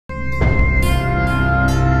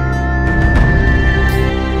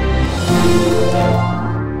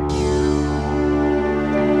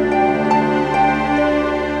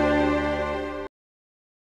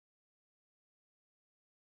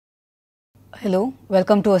Hello,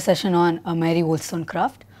 welcome to a session on Mary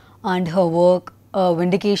Wollstonecraft and her work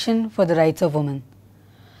Vindication for the Rights of Women.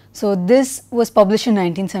 So, this was published in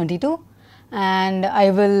 1972 and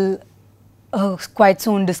I will quite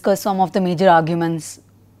soon discuss some of the major arguments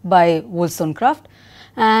by Wollstonecraft,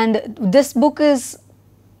 and this book is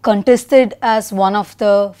contested as one of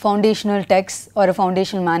the foundational texts or a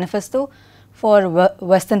foundational manifesto for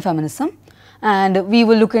Western feminism, and we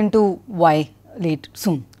will look into why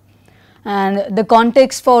soon. And the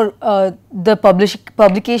context for the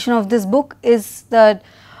publication of this book is that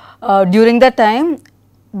during that time,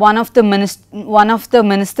 one of the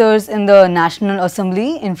ministers in the National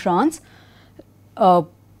Assembly in France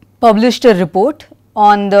published a report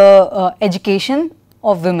on the education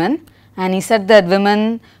of women, and he said that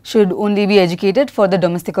women should only be educated for the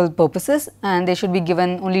domestical purposes and they should be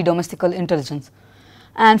given only domestical intelligence.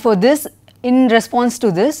 And for this, in response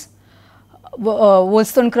to this,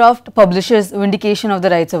 Wollstonecraft publishes Vindication of the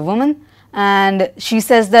Rights of Women, and she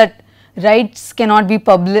says that rights cannot be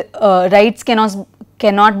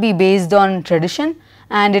based on tradition,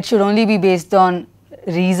 and it should only be based on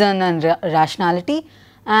reason and rationality,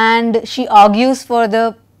 and she argues for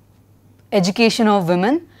the education of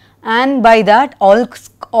women and by that all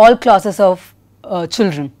classes of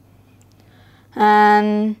children.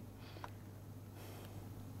 And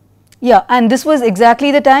yeah, and this was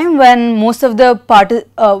exactly the time when most of the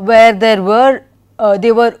where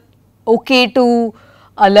they were okay to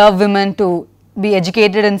allow women to be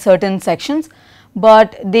educated in certain sections,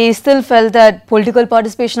 but they still felt that political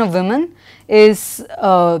participation of women is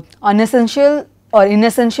unessential or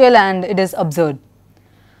inessential, and it is absurd.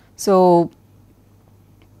 So,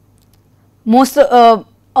 most of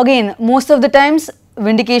the times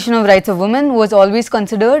Vindication of Rights of Women was always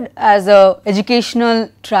considered as a educational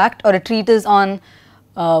tract or a treatise on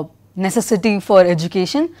necessity for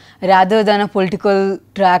education rather than a political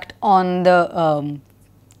tract on the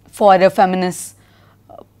for a feminist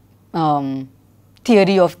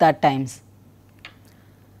theory of that times.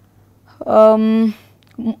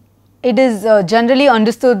 It is generally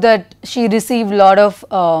understood that she received a lot of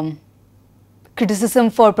criticism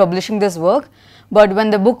for publishing this work, but when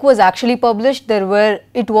the book was actually published,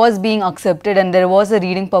 it was being accepted and there was a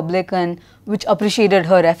reading public and which appreciated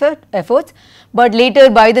her efforts. But later,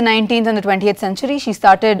 by the 19th and the 20th century, she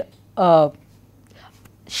started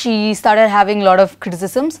having a lot of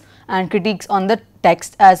criticisms and critiques on the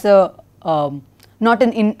text as a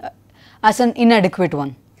as an inadequate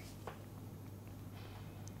one.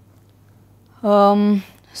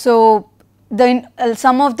 So,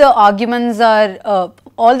 some of the arguments are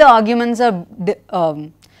all the arguments are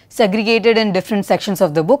segregated in different sections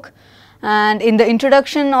of the book, and in the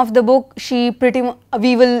introduction of the book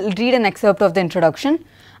we will read an excerpt of the introduction,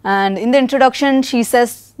 and in the introduction she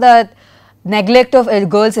says that neglect of a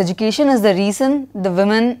girl's education is the reason the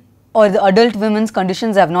women or the adult women's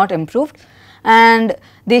conditions have not improved, and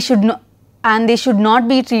they should not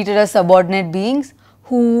be treated as subordinate beings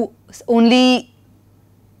whose only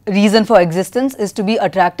reason for existence is to be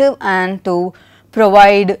attractive and to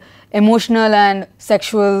provide emotional and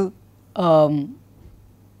sexual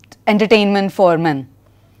entertainment for men.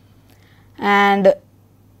 And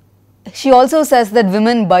she also says that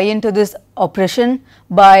women buy into this oppression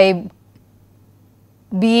by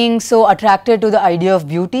being so attracted to the idea of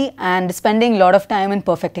beauty and spending a lot of time in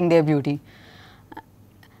perfecting their beauty,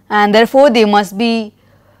 and therefore they must be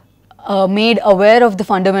made aware of the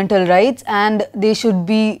fundamental rights, and they should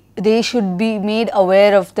be made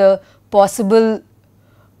aware of the possible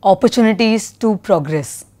opportunities to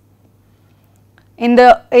progress. In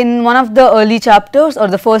one of the early chapters or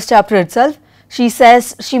the first chapter itself, she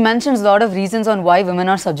mentions a lot of reasons on why women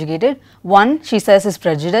are subjugated. One, she says, is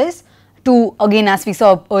prejudice. Two, again, as we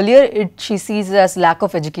saw earlier, she sees it as lack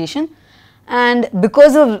of education, and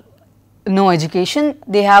because of no education,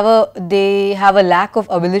 they have a lack of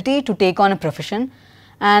ability to take on a profession,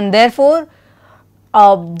 and therefore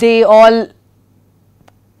they all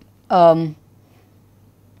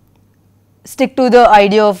stick to the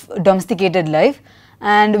idea of domesticated life,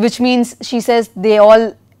 and which means, she says, they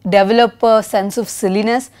all develop a sense of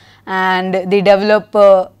silliness, and they develop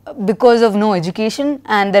because of no education,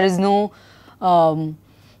 and there is no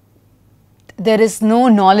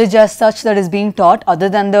knowledge as such that is being taught other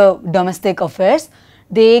than the domestic affairs.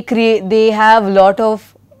 They have a lot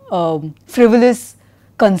of frivolous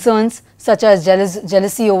concerns such as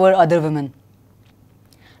jealousy over other women,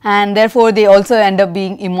 and therefore they also end up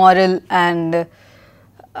being immoral. And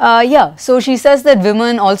so she says that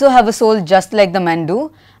women also have a soul just like the men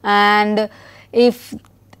do, and if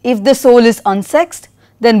the soul is unsexed,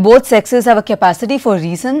 then both sexes have a capacity for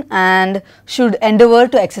reason and should endeavor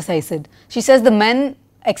to exercise it. She says the men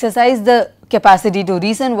exercise the capacity to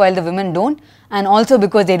reason while the women don't, and also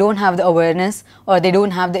because they don't have the awareness or they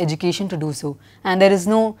don't have the education to do so, and there is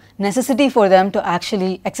no necessity for them to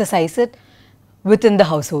actually exercise it within the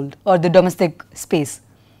household or the domestic space.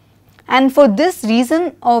 And for this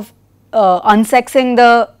reason of unsexing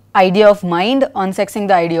the idea of mind, unsexing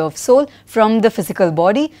the idea of soul from the physical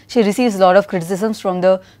body, she receives a lot of criticisms from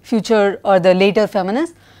the future or the later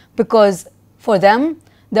feminists, because for them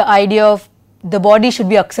the idea of the body should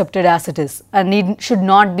be accepted as it is and should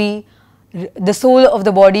not be, the soul of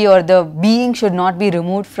the body or the being should not be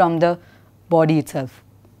removed from the body itself.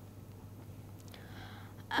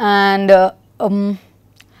 And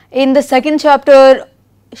in the second chapter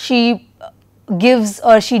she gives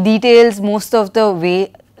or she details most of the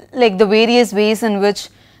way, like the various ways in which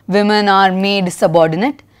women are made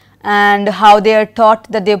subordinate and how they are taught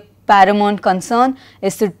that their paramount concern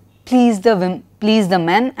is to please the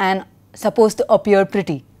men and supposed to appear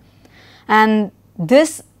pretty, and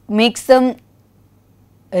this makes them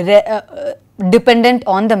dependent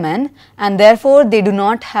on the men, and therefore they do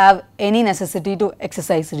not have any necessity to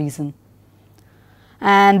exercise reason,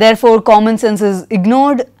 and therefore common sense is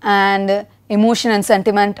ignored and emotion and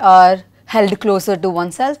sentiment are held closer to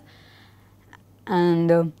oneself.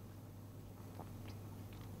 And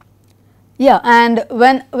and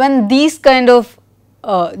when these kind of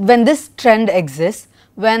when this trend exists,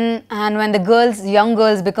 when the young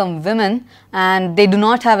girls become women and they do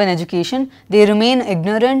not have an education, they remain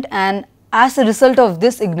ignorant, and as a result of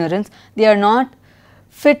this ignorance they are not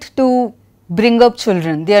fit to bring up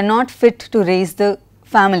children, they are not fit to raise the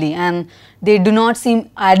family, and they do not seem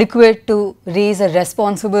adequate to raise a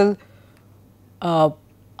responsible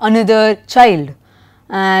another child.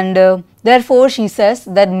 And therefore she says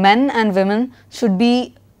that men and women should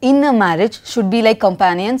be in a marriage, should be like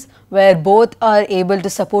companions where both are able to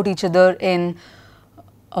support each other in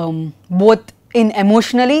both in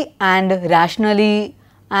emotionally and rationally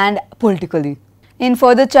and politically. In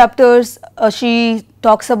further chapters she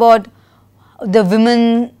talks about the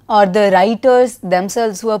women or the writers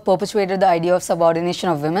themselves who have perpetuated the idea of subordination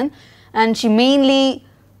of women, and she mainly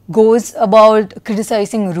goes about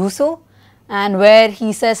criticizing Rousseau, and where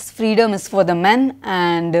he says freedom is for the men,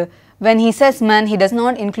 and when he says men, he does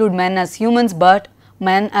not include men as humans but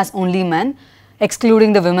men as only men,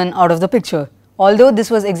 excluding the women out of the picture. Although this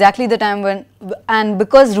was exactly the time when, and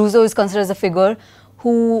because Rousseau is considered as a figure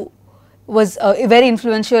who was very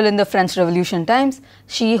influential in the French Revolution times,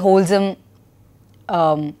 she holds him,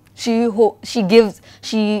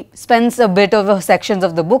 she spends a bit of sections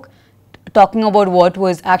of the book talking about what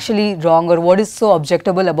was actually wrong or what is so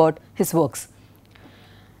objectable about his works.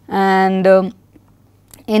 And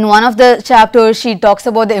in one of the chapters she talks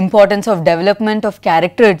about the importance of development of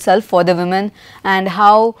character itself for the women, and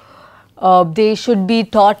how they should be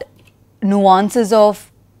taught nuances of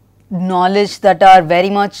knowledge that are very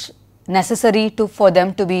much necessary for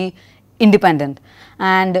them to be independent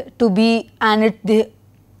and to be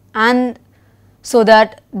and so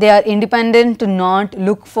that they are independent, to not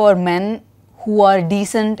look for men who are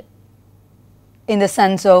decent in the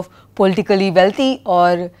sense of politically wealthy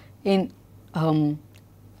or in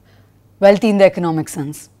wealthy in the economic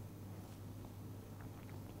sense.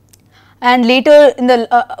 And later in the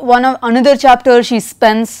another chapter she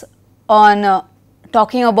spends on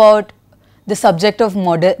talking about the subject of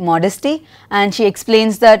modesty, and she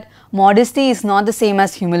explains that modesty is not the same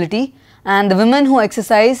as humility, and the women who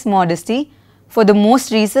exercise modesty for the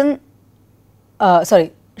most reason,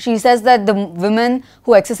 she says that the women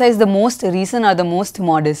who exercise the most reason are the most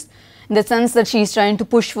modest, in the sense that she is trying to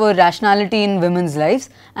push for rationality in women's lives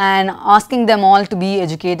and asking them all to be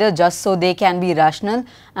educated just so they can be rational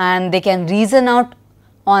and they can reason out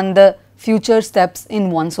on the future steps in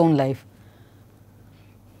one's own life.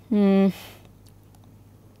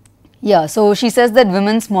 So she says that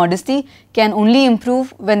women's modesty can only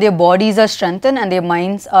improve when their bodies are strengthened and their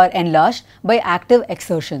minds are enlarged by active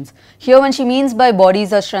exertions. Here when she means by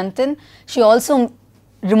bodies are strengthened, she also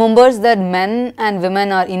remembers that men and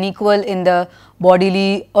women are unequal in the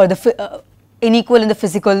bodily or the unequal in the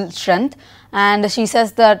physical strength, and she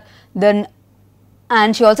says that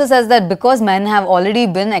and she also says that because men have already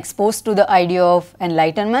been exposed to the idea of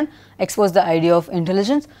enlightenment, exposed the idea of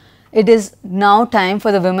intelligence, it is now time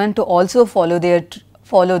for the women to also follow the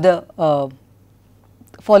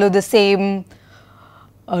same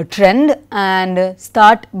trend and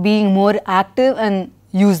start being more active and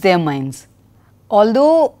use their minds.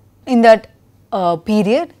 Although in that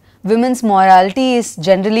period women's morality is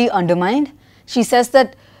generally undermined, she says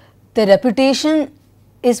that the reputation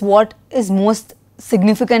is what is most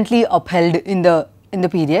significantly upheld in the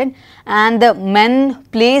period, and the men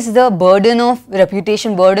place the burden of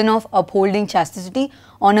reputation, burden of upholding chastity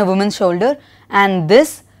on a woman's shoulder, and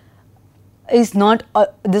this is not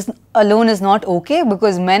this alone is not okay,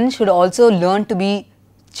 because men should also learn to be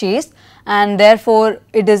chaste, and therefore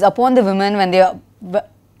it is upon the women when they are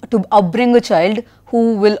to upbring a child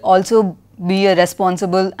who will also be a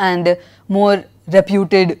responsible and more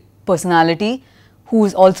reputed personality, who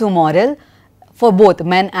is also moral for both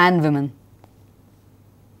men and women.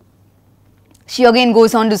 She again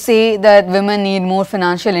goes on to say that women need more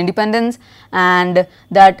financial independence, and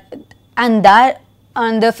the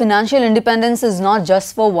financial independence is not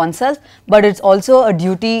just for oneself, but it's also a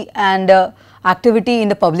duty and activity in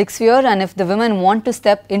the public sphere, and if the women want to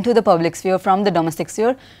step into the public sphere from the domestic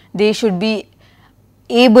sphere, they should be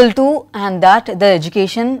able to, and that the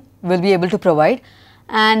education will be able to provide.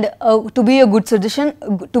 And to be a good citizen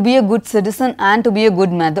and to be a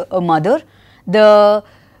good mother, the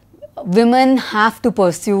women have to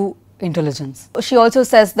pursue intelligence. She also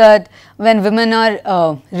says that when women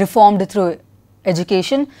are reformed through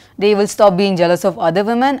education, they will stop being jealous of other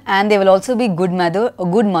women, and they will also be good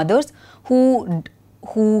mothers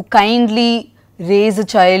who kindly raise a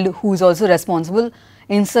child who is also responsible,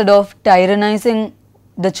 instead of tyrannizing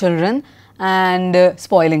the children and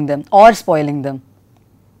spoiling them.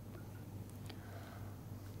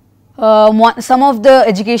 Some of the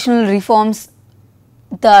educational reforms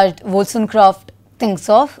that Wollstonecraft thinks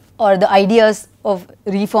of, or the ideas of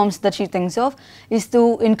reforms that she thinks of, is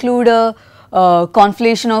to include a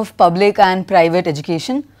conflation of public and private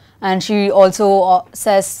education, and she also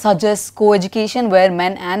suggests co-education, where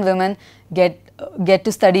men and women get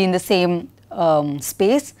to study in the same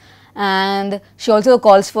space, and she also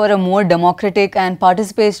calls for a more democratic and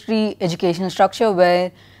participatory educational structure,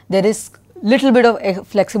 where there is little bit of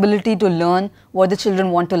flexibility to learn what the children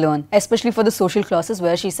want to learn, especially for the social classes,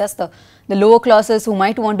 where she says the lower classes who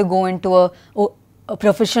might want to go into a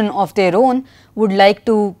profession of their own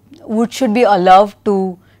should be allowed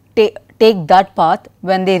to take that path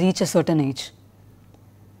when they reach a certain age,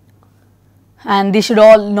 and they should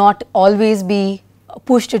not always be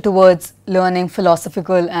pushed towards learning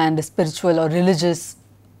philosophical and spiritual or religious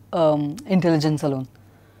intelligence alone.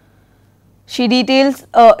 She details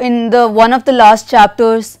in one of the last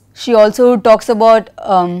chapters, she also talks about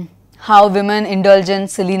how women indulge in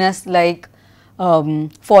silliness like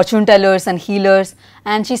fortune tellers and healers,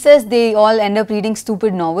 and she says they all end up reading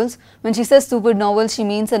stupid novels. When she says stupid novels, she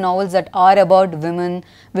means the novels that are about women,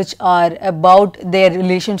 which are about their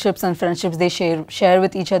relationships and friendships they share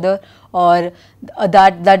with each other, or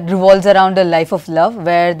that revolves around a life of love,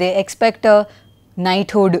 where they expect a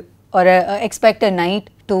knighthood or expect a knight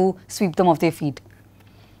to sweep them off their feet.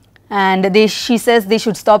 And she says they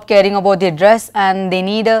should stop caring about their dress, and they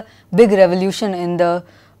need a big revolution in the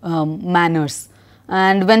manners.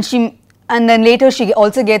 And then later she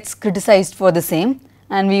also gets criticized for the same,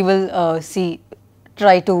 and we will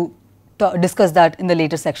try to discuss that in the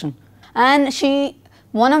later section. And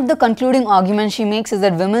one of the concluding arguments she makes is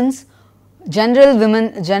that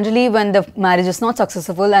generally when the marriage is not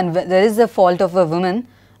successful and there is a fault of a woman,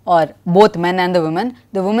 or both men and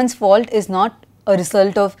the woman's fault is not a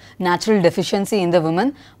result of natural deficiency in the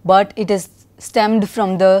woman, but it is stemmed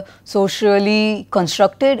from the socially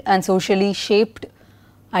constructed and socially shaped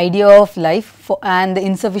idea of life and the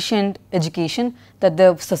insufficient education that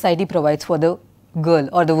the society provides for the girl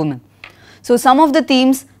or the woman. So, some of the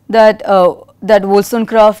themes that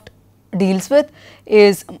Wollstonecraft deals with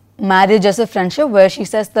is marriage as a friendship, where she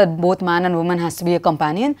says that both man and woman has to be a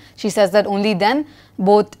companion. She says that only then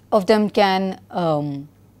both of them can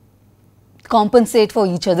compensate for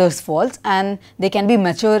each other's faults, and they can be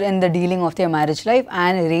mature in the dealing of their marriage life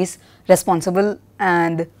and raise responsible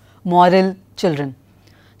and moral children.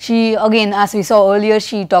 She again, as we saw earlier,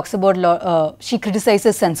 she talks about she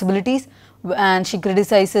criticizes sensibilities, and she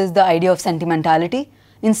criticizes the idea of sentimentality.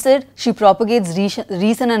 Instead, she propagates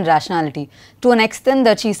reason and rationality to an extent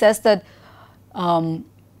that she says that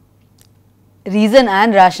reason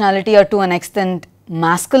and rationality are to an extent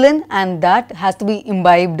masculine, and that has to be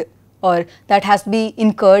imbibed, or that has to be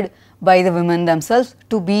incurred by the women themselves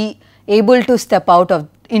to be able to step out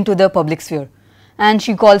into the public sphere. And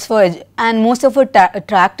she calls for, and most of her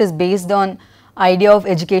tract is based on idea of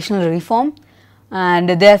educational reform, and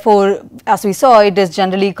therefore, as we saw, it is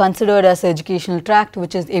generally considered as an educational tract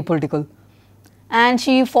which is apolitical. And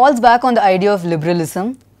she falls back on the idea of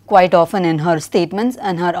liberalism quite often in her statements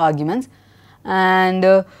and her arguments,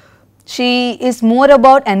 and She is more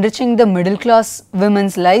about enriching the middle class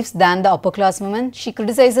women's lives than the upper class women. She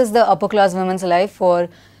criticizes the upper class women's life for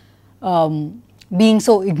being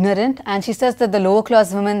so ignorant, and she says that the lower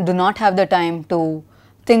class women do not have the time to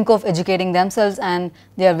think of educating themselves, and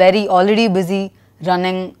they are very already busy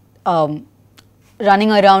running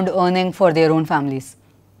around earning for their own families.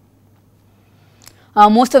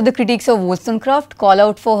 Most of the critiques of Wollstonecraft call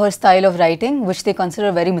out for her style of writing, which they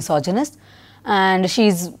consider very misogynist, and she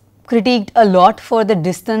is critiqued a lot for the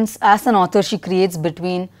distance as an author she creates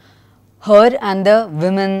between her and the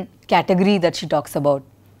women category that she talks about.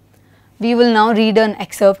 We will now read an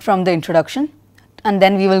excerpt from the introduction, and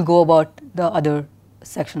then we will go about the other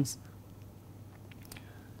sections.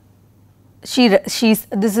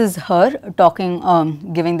 This is her talking,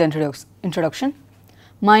 giving the introduction.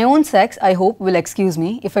 My own sex, I hope, will excuse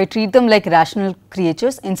me if I treat them like rational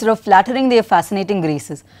creatures instead of flattering their fascinating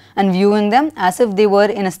graces and viewing them as if they were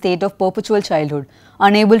in a state of perpetual childhood,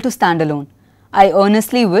 unable to stand alone. I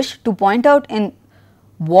earnestly wish to point out in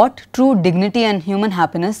what true dignity and human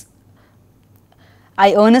happiness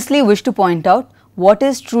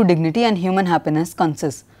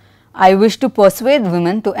consists. I wish to persuade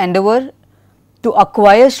women to endeavor to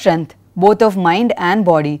acquire strength both of mind and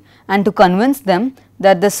body, and to convince them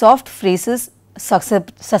that the soft phrases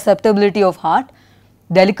susceptibility of heart,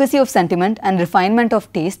 delicacy of sentiment and refinement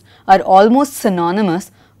of taste are almost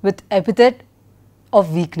synonymous with epithet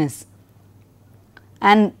of weakness,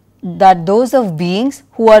 and that those of beings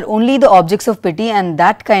who are only the objects of pity and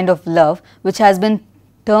that kind of love which has been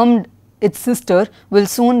termed its sister will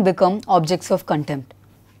soon become objects of contempt.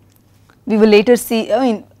 We will later see,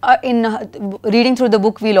 in reading through the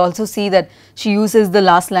book, we will also see that she uses the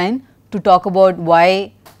last line to talk about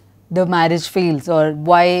why the marriage fails, or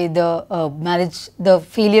why the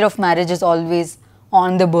failure of marriage is always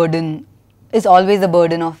the burden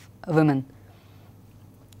of women.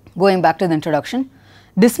 Going back to the introduction,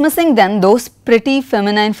 dismissing then those pretty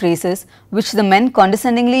feminine phrases which the men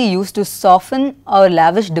condescendingly use to soften our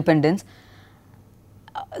lavish dependence,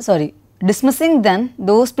 dismissing then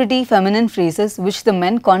those pretty feminine phrases which the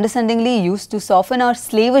men condescendingly use to soften our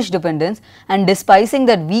slavish dependence, and despising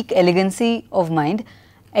that weak elegancy of mind,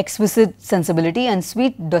 exquisite sensibility and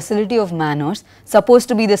sweet docility of manners supposed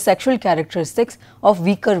to be the sexual characteristics of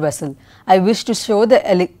weaker vessel, I wish to show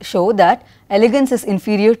that elegance is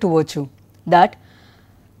inferior to virtue, that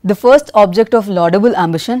the first object of laudable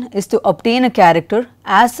ambition is to obtain a character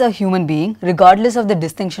as a human being regardless of the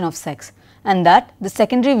distinction of sex, and that the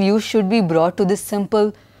secondary view should be brought to this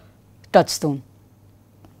simple touchstone.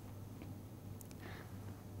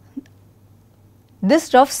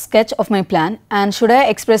 This rough sketch of my plan, and should I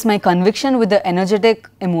express my conviction with the energetic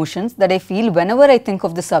emotions that I feel whenever I think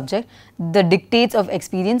of the subject, the dictates of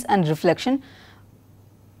experience and reflection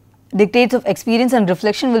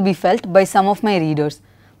will be felt by some of my readers.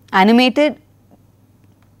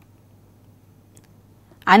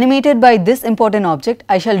 Animated by this important object,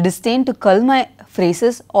 I shall disdain to cull my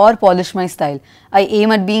phrases or polish my style. I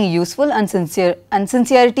aim at being useful and sincere, and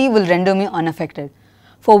sincerity will render me unaffected.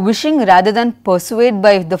 For wishing rather than persuade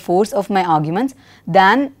by the force of my arguments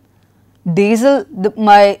than dazzle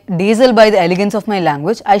by the elegance of my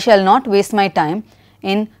language, I shall not waste my time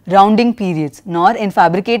in rounding periods, nor in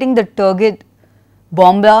fabricating the turgid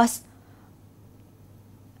bombast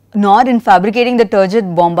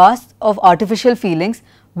of artificial feelings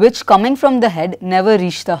which, coming from the head, never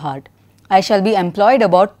reach the heart. I shall be employed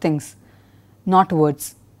about things, not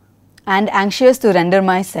words, and anxious to render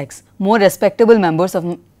my sex more respectable members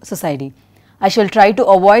of society. I shall try to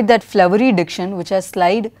avoid that flowery diction which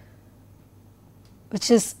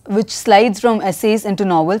slides from essays into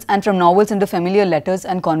novels, and from novels into familiar letters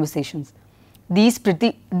and conversations. These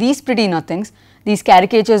pretty nothings, these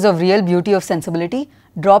caricatures of real beauty of sensibility,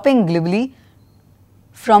 dropping glibly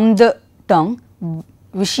from the tongue,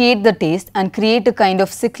 vitiate the taste and create a kind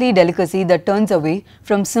of sickly delicacy that turns away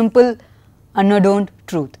from simple unadorned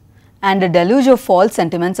truth, and a deluge of false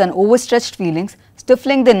sentiments and overstretched feelings,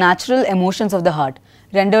 stifling the natural emotions of the heart,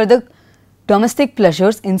 render the domestic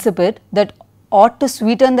pleasures insipid that ought to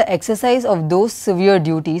sweeten the exercise of those severe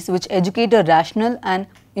duties which educate a rational and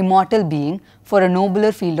immortal being for a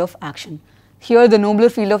nobler field of action. Here the nobler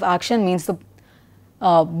field of action means the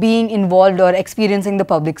being involved or experiencing the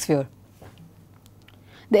public sphere.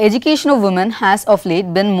 The education of women has of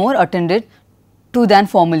late been more attended to than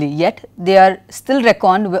formerly, yet they are still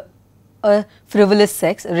reckoned a frivolous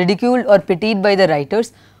sex, ridiculed or pitied by the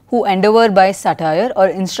writers who endeavour by satire or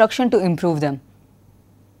instruction to improve them.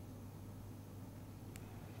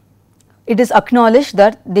 it is acknowledged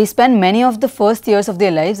that they spend many of the first years of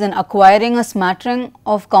their lives in acquiring a smattering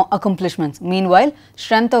of accomplishments. Meanwhile,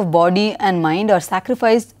 strength of body and mind are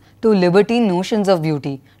sacrificed to libertine notions of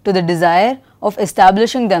beauty, to the desire of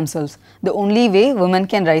establishing themselves, the only way women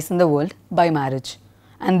can rise in the world, by marriage.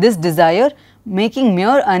 And this desire, making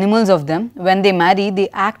mere animals of them, when they marry, they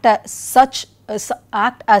act as such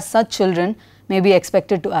children may be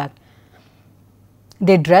expected to act.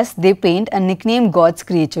 They dress, they paint and nickname God's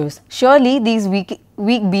creatures. Surely these weak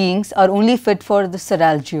beings are only fit for the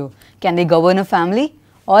seraglio. Can they govern a family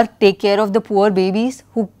or take care of the poor babies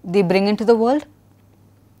who they bring into the world?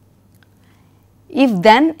 If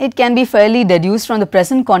then it can be fairly deduced from the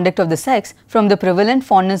present conduct of the sex, from the prevalent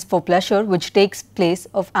fondness for pleasure which takes the place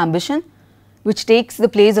of ambition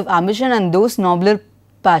and those nobler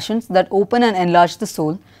passions that open and enlarge the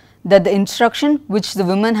soul, that the instruction which the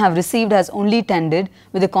women have received has only tended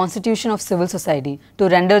with the constitution of civil society to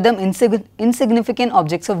render them insignificant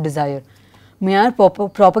objects of desire, mere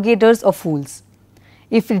propagators of fools.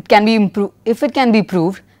 If it can be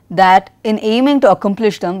proved that in aiming to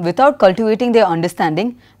accomplish them without cultivating their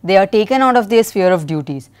understanding, they are taken out of their sphere of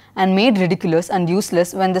duties and made ridiculous and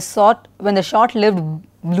useless when the short-lived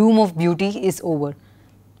bloom of beauty is over,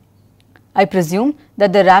 I presume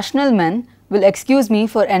that the rational men will excuse me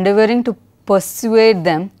for endeavoring to persuade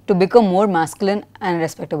them to become more masculine and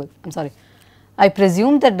respectable. I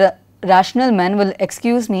presume that the rational men will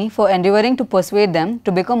excuse me for endeavoring to persuade them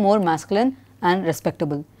to become more masculine and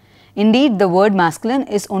respectable. Indeed, the word masculine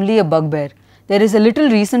is only a bugbear. There is a little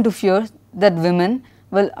reason to fear that women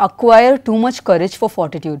will acquire too much courage for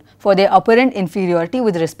fortitude, for their apparent inferiority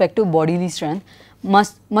with respect to bodily strength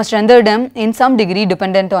must render them in some degree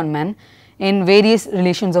dependent on men in various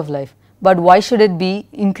relations of life. But why should it be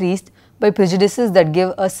increased by prejudices that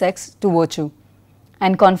give a sex to virtue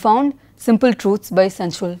and confound simple truths by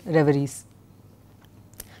sensual reveries?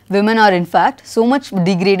 Women are in fact so much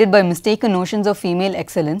degraded by mistaken notions of female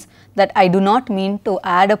excellence that I do not mean to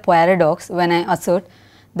add a paradox when I assert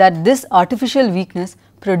that this artificial weakness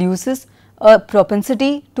produces a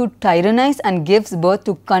propensity to tyrannize and gives birth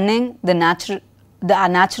to cunning, the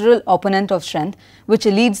natural opponent of strength, which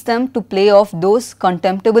leads them to play off those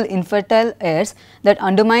contemptible infantile airs that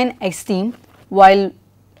undermine esteem while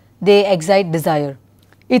they excite desire.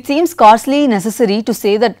 It seems scarcely necessary to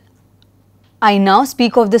say that I now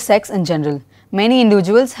speak of the sex in general. Many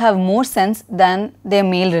individuals have more sense than their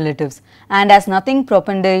male relatives, and as nothing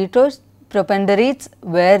preponderates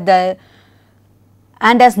where there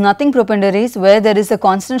is a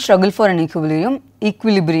constant struggle for an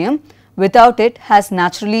equilibrium, without it has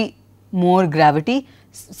naturally more gravity.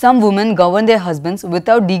 Some women govern their husbands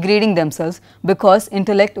without degrading themselves, because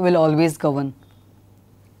intellect will always govern.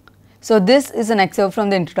 So this is an excerpt from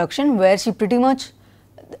the introduction where she provides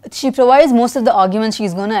most of the arguments she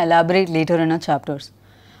is going to elaborate later in her chapters.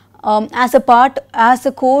 As part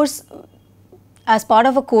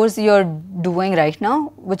of a course you are doing right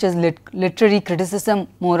now, which is literary criticism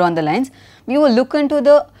more on the lines, we will look into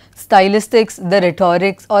the stylistics, the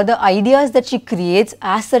rhetorics or the ideas that she creates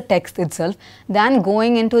as the text itself, than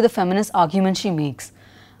going into the feminist argument she makes.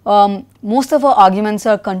 Most of her arguments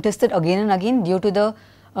are contested again and again due to the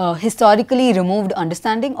historically removed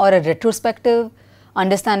understanding or a retrospective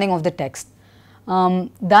understanding of the text.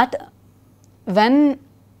 That when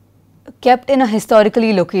kept in a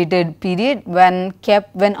historically located period, when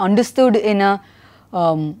understood in a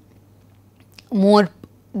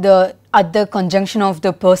at the conjunction of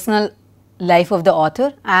the personal life of the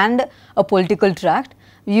author and a political tract,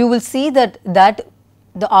 you will see that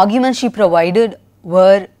the arguments she provided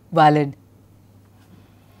were valid.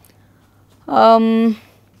 When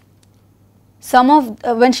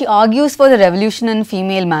she argues for the revolution in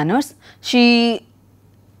female manners,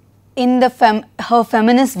 her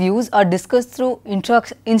feminist views are discussed through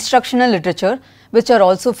instructional literature, which are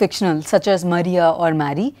also fictional, such as Maria or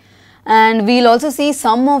Mary, and we will also see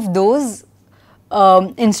some of those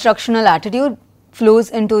instructional attitude flows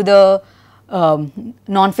into the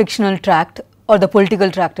non-fictional tract or the political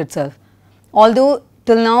tract itself, although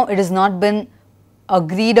till now it has not been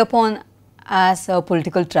agreed upon as a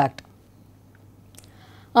political tract.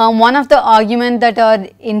 One of the arguments that are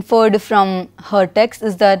inferred from her text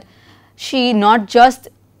is that she not just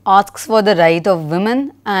asks for the right of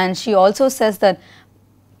women, and she also says that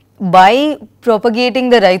by propagating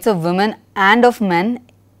the rights of women and of men,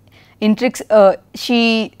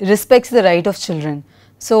 she respects the right of children.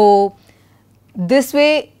 So this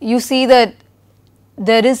way you see that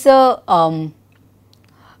there is a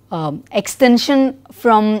extension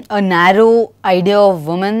from a narrow idea of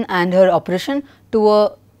woman and her oppression to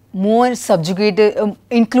a more subjugated,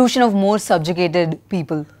 inclusion of more subjugated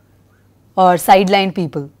people or sidelined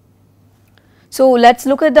people. So, let us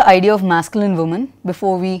look at the idea of masculine woman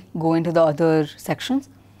before we go into the other sections.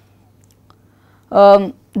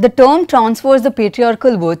 The term transfers the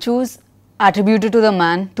patriarchal virtues attributed to the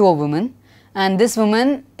man to a woman, and this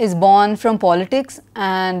woman is born from politics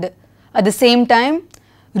and at the same time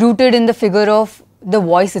rooted in the figure of the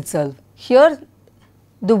voice itself. Here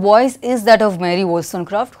the voice is that of Mary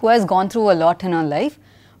Wollstonecraft, who has gone through a lot in her life,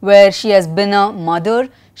 where she has been a mother,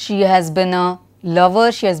 she has been a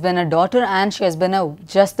lover, she has been a daughter, and she has been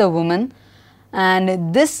just a woman,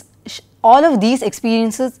 and all of these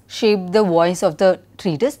experiences shape the voice of the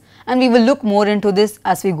treatise, and we will look more into this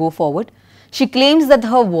as we go forward. She claims that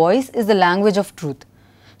her voice is the language of truth.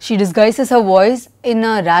 She disguises her voice in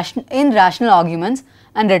rational arguments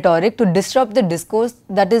and rhetoric to disrupt the discourse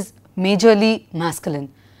that is majorly masculine,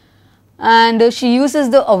 and she uses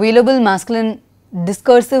the available masculine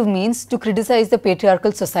discursive means to criticize the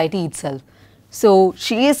patriarchal society itself. So,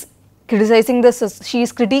 she is critiquing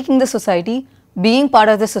the society, being part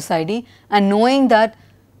of the society, and knowing that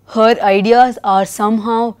her ideas are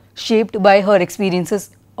somehow shaped by her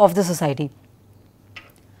experiences of the society.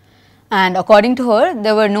 And according to her,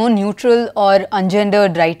 there were no neutral or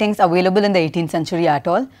ungendered writings available in the 18th century at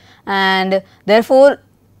all, and therefore,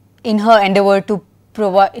 in her endeavor to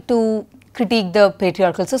critique the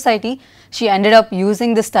patriarchal society, she ended up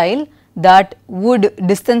using the style that would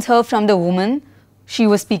distance her from the woman she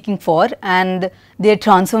was speaking for and their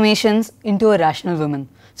transformations into a rational woman.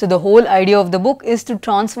 So, the whole idea of the book is to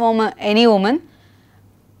transform any woman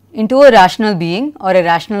into a rational being or a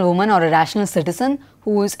rational woman or a rational citizen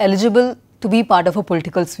who is eligible to be part of a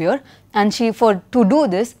political sphere, and to do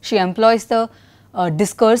this she employs the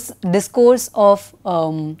discourse of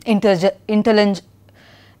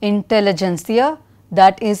intelligentsia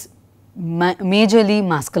that is majorly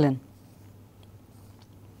masculine.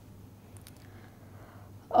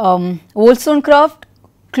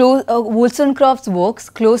 Wollstonecraft's works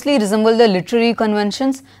closely resemble the literary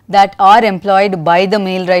conventions that are employed by the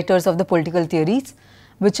male writers of the political theories,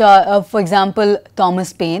 which are for example,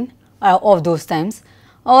 Thomas Paine of those times,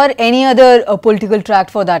 or any other political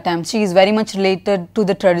tract for that time. She is very much related to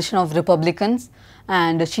the tradition of republicans,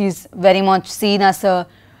 and she is very much seen as a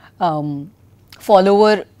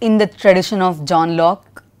follower in the tradition of John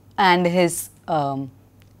Locke and his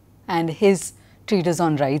treatise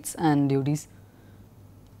on rights and duties.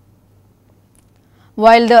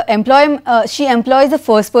 While she employs the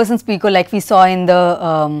first person speaker, like we saw in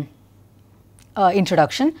the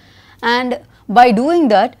introduction, and by doing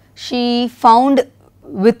that she found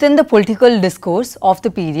within the political discourse of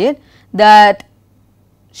the period that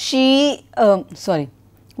she employs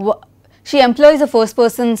the first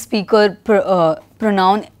person speaker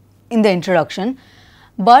pronoun in the introduction,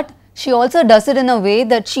 but she also does it in a way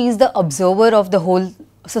that she is the observer of the whole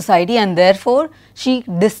society, and therefore she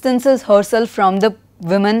distances herself from the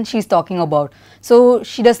women she is talking about. So,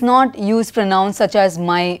 she does not use pronouns such as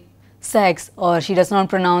my sex, or she does not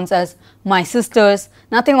pronounce as my sisters,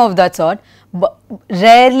 nothing of that sort, but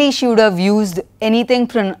rarely she would have used anything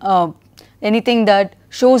that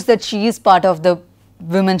shows that she is part of the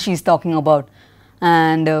women she is talking about.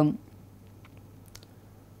 And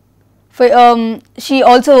she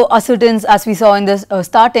also ascertains, as we saw in this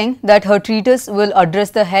starting, that her treatise will address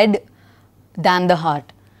the head than the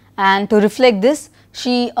heart, and to reflect this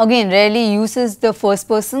she again rarely uses the first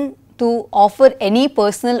person to offer any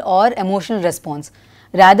personal or emotional response.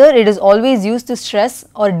 Rather, it is always used to stress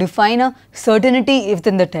or define a certainty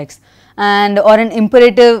within the text or an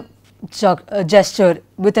imperative gesture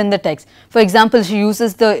within the text. For example, she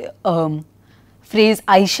uses the phrase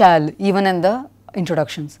I shall even in the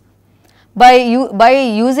introductions. By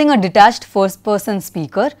using a detached first person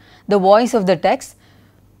speaker, the voice of the text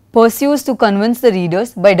pursues to convince the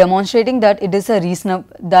readers by demonstrating that it is a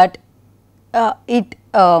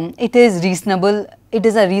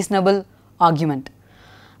reasonable argument.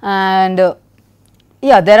 And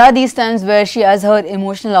there are these times where she has her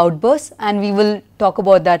emotional outbursts, and we will talk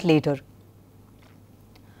about that later.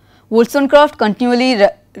 Wollstonecraft continually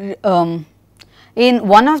in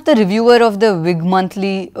one of the reviewer of the Whig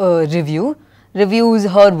Monthly reviews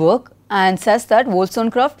her work and says that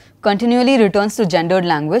Wollstonecraft continually returns to gendered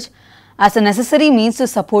language as a necessary means to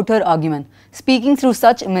support her argument. Speaking through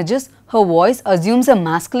such images, her voice assumes a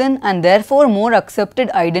masculine and therefore more accepted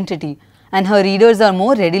identity, and her readers are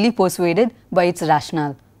more readily persuaded by its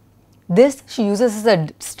rationale. This she uses as a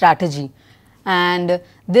strategy, and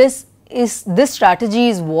this strategy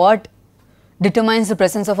is what determines the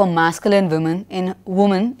presence of a masculine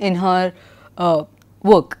woman in her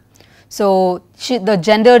work. So, the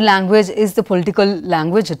gendered language is the political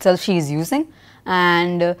language itself she is using,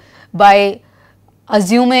 and by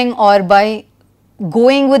assuming or by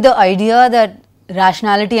going with the idea that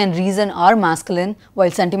rationality and reason are masculine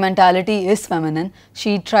while sentimentality is feminine,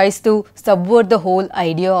 she tries to subvert the whole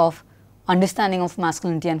idea of understanding of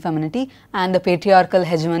masculinity and femininity and the patriarchal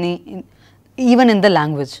hegemony even in the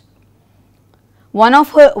language. One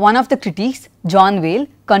of the critiques, John Whale,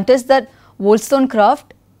 contests that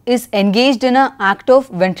Wollstonecraft is engaged in an act of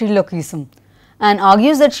ventriloquism and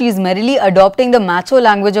argues that she is merely adopting the macho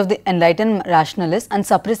language of the enlightened rationalists and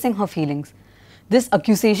suppressing her feelings. This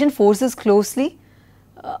accusation forces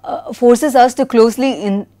us to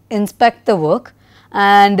closely inspect the work,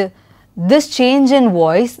 and this change in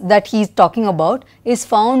voice that he is talking about is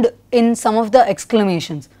found in some of the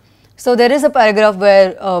exclamations. So, there is a paragraph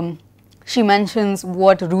where she mentions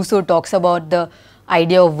what Rousseau talks about the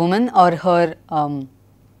idea of woman or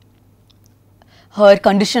her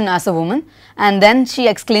condition as a woman, and then she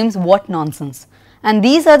exclaims, "What nonsense!" And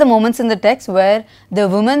these are the moments in the text where the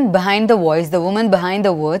woman behind the voice, the woman behind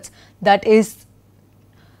the words that is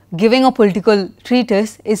giving a political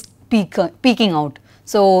treatise is peeking out.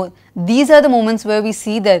 So, these are the moments where we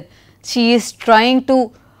see that she is trying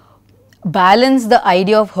to balance the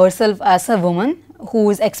idea of herself as a woman who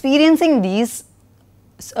is experiencing these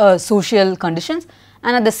social conditions,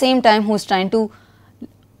 and at the same time who is trying to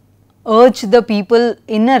urge the people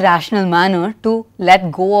in a rational manner to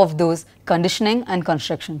let go of those conditioning and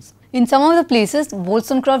constructions. In some of the places,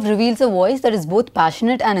 Wollstonecraft reveals a voice that is both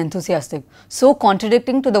passionate and enthusiastic, so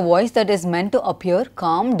contradicting to the voice that is meant to appear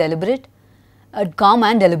calm, calm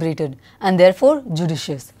and deliberated, and therefore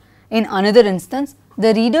judicious. In another instance,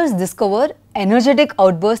 the readers discover energetic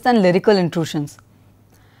outbursts and lyrical intrusions.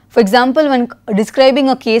 For example, when describing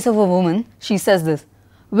a case of a woman, she says this: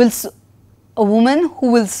 "A woman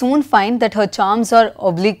who will soon find that her charms are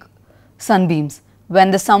oblique sunbeams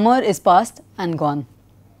when the summer is past and gone."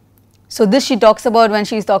 So, this she talks about when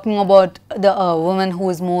she is talking about the woman who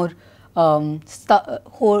is more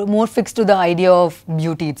fixed to the idea of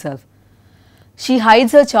beauty itself. She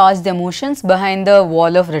hides her charged emotions behind the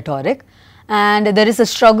wall of rhetoric, and there is a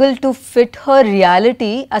struggle to fit her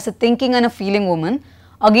reality as a thinking and a feeling woman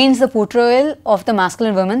against the portrayal of the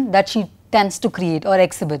masculine woman that she tends to create or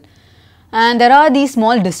exhibit. And there are these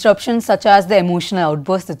small disruptions such as the emotional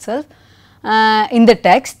outburst itself in the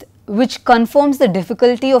text, which confirms the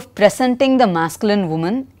difficulty of presenting the masculine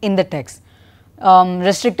woman in the text,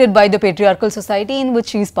 restricted by the patriarchal society in which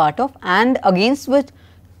she is part of and against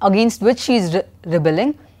which she is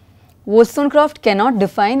rebelling. Wollstonecraft cannot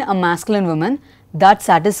define a masculine woman that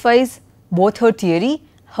satisfies both her theory,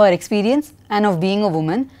 her experience, and of being a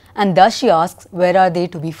woman, and thus she asks, where are they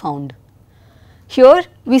to be found? Here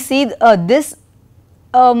we see the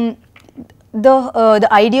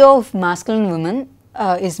idea of masculine women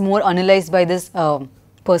is more analyzed by this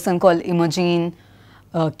person called Imogen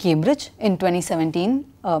Cambridge in 2017,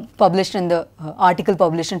 published in the article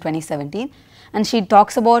published in 2017, and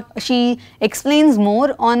she explains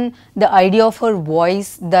more on the idea of her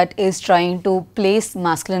voice that is trying to place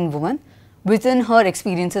masculine woman within her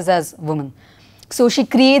experiences as woman. So, she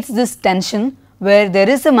creates this tension where there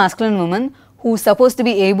is a masculine woman who is supposed to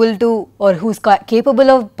be able to, or who is capable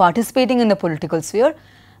of participating in the political sphere,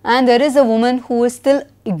 and there is a woman who is still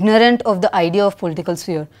ignorant of the idea of political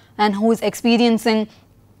sphere and who is experiencing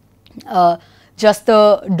just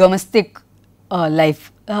the domestic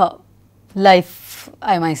life,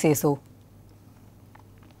 I might say so.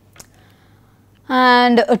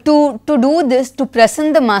 And to do this, to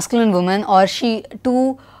present the masculine woman, or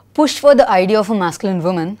to push for the idea of a masculine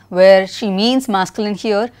woman, where she means masculine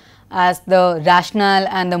here as the rational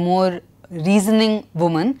and the more reasoning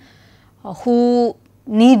woman who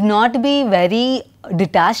need not be very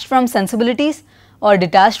detached from sensibilities or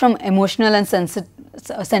detached from emotional and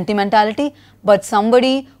sentimentality, but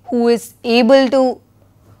somebody who is able to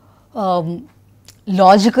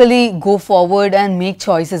logically go forward and make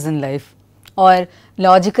choices in life, or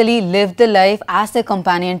logically live the life as a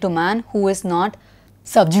companion to man who is not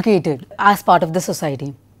subjugated as part of the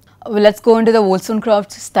society. Well, let us go into the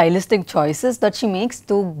Wollstonecraft's stylistic choices that she makes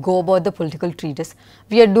to go about the political treatise.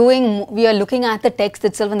 We are looking at the text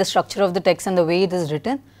itself and the structure of the text and the way it is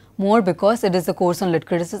written more because it is a course on lit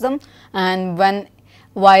criticism, and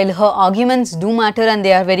while her arguments do matter and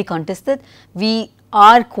they are very contested, we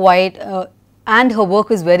are quite and her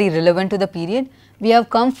work is very relevant to the period. We have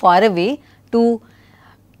come far away to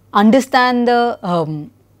understand the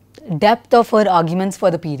depth of her arguments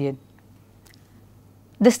for the period.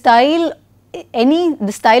 The style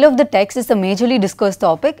the style of the text is a majorly discussed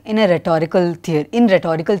topic in a rhetorical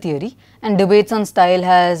theory, and debates on style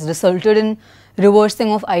has resulted in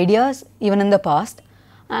reversing of ideas even in the past,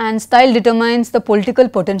 and style determines the political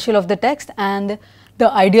potential of the text and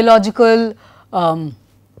the ideological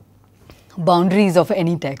boundaries of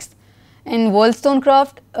any text. In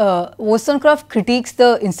Wollstonecraft critiques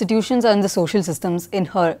the institutions and the social systems in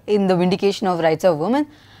the Vindication of Rights of Women,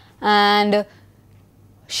 and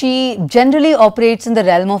she generally operates in the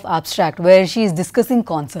realm of abstract, where she is discussing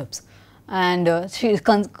concepts, and she is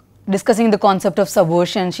discussing the concept of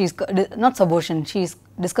subversion. She is not subversion, she is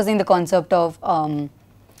discussing the concept of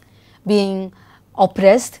being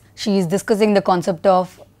oppressed. She is discussing the concept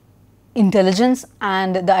of intelligence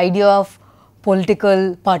and the idea of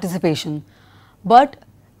political participation. But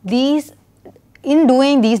in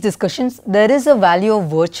doing these discussions, there is a value of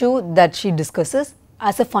virtue that she discusses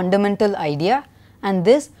as a fundamental idea, and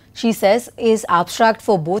this, she says, is abstract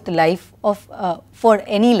for both life for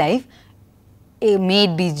any life, may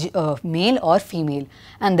it be male or female,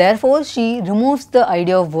 and therefore she removes the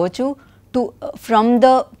idea of virtue from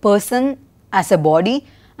the person as a body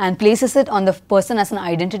and places it on the person as an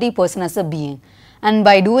identity, person as a being. And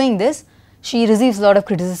by doing this, she receives a lot of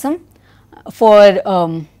criticism for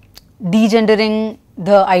degendering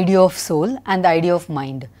the idea of soul and the idea of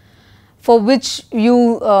mind, for which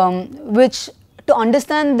to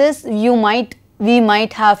understand this we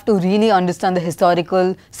might have to really understand the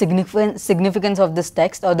historical significance of this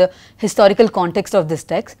text, or the historical context of this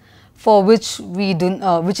text, for which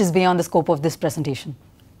which is beyond the scope of this presentation.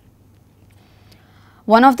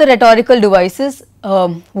 One of the rhetorical devices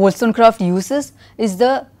Wollstonecraft uses is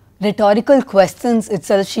the rhetorical questions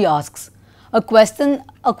itself she asks. A question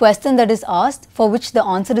that is asked for which the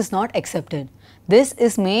answer is not accepted. This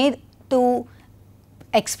is made to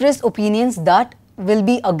express opinions that will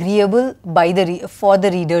be agreeable for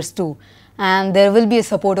the readers too, and there will be a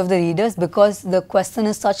support of the readers, because the question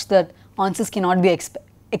is such that answers cannot be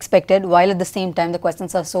expected, while at the same time the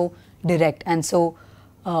questions are so direct and so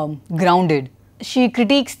grounded. She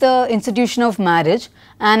critiques the institution of marriage,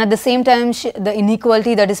 and at the same time the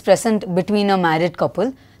inequality that is present between a married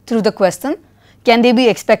couple through the question, can they be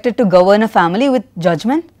expected to govern a family with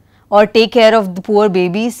judgment or take care of the poor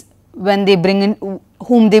babies whom they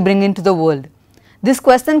bring into the world. This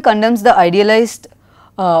question condemns the idealized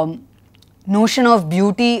notion of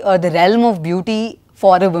beauty or the realm of beauty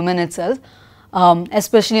for a woman itself,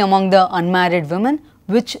 especially among the unmarried women,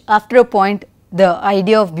 which after a point the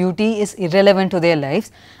idea of beauty is irrelevant to their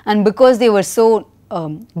lives, and because they were so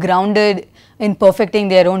grounded in perfecting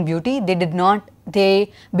their own beauty, they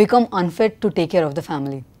become unfit to take care of the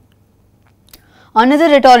family. Another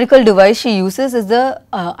rhetorical device she uses is the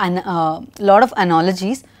lot of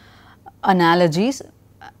analogies,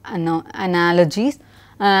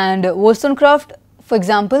 and Wollstonecraft, for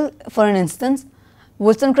example, for an instance,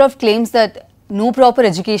 Wollstonecraft claims that no proper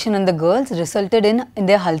education in the girls resulted in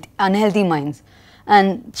their unhealthy minds,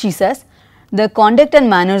 and she says, the conduct and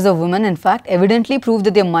manners of women in fact evidently prove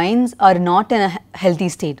that their minds are not in a healthy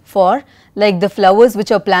state, for like the flowers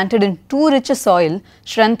which are planted in too rich a soil,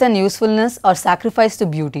 strength and usefulness are sacrificed to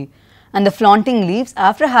beauty, and the flaunting leaves,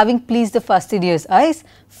 after having pleased the fastidious eyes,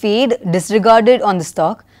 fade disregarded on the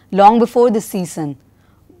stalk long before the season.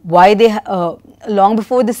 Long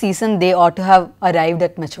before the season they ought to have arrived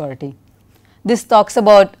at maturity. This talks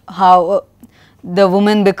about how the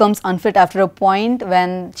woman becomes unfit after a point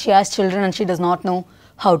when she has children and she does not know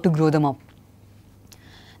how to grow them up.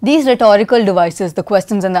 These rhetorical devices, the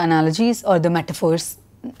questions and the analogies or the metaphors,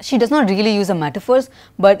 she does not really use the metaphors,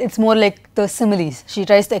 but it is more like the similes. She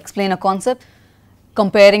tries to explain a concept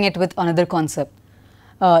comparing it with another concept,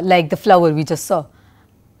 like the flower we just saw.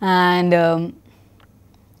 And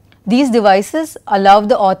these devices allow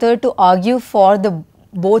the author to argue for the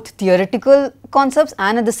both theoretical concepts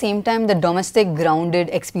and at the same time the domestic grounded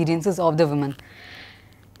experiences of the women.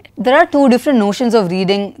 There are two different notions of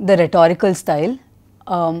reading the rhetorical style.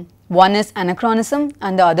 One is anachronism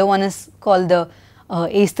and the other one is called the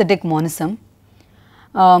aesthetic monism.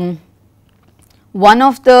 One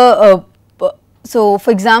of the so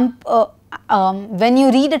for example, when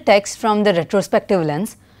you read a text from the retrospective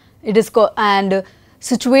lens, it is called, and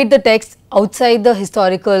situate the text outside the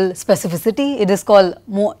historical specificity, it is called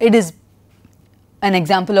it is an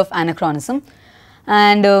example of anachronism.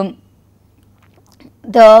 And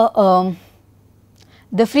the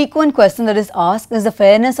frequent question that is asked is the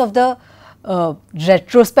fairness of the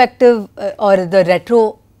retrospective or the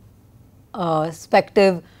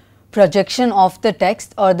retrospective projection of the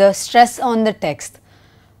text or the stress on the text.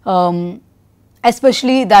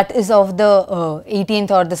 especially that is of the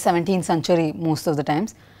 18th or the 17th century most of the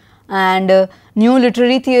times. And new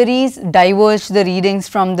literary theories diverge the readings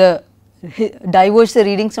from the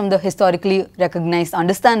historically recognized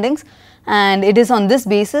understandings, and it is on this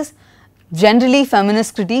basis generally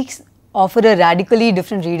feminist critiques offer a radically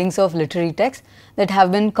different readings of literary texts that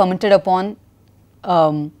have been commented upon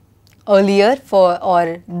earlier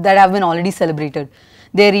or that have been already celebrated.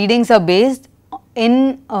 Their readings are based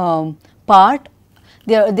in part,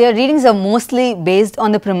 their readings are mostly based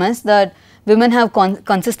on the premise that women have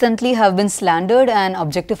consistently have been slandered and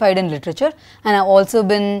objectified in literature, and have also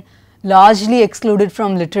been largely excluded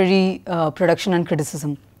from literary production and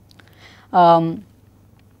criticism.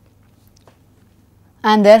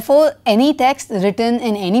 And therefore, any text written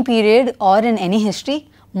in any period or in any history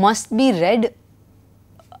must be read,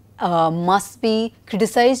 must be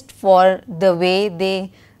criticized for the way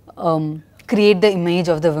they create the image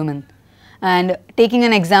of the women. And taking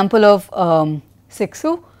an example of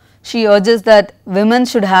Siksu, she urges that women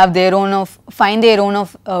should have their own find their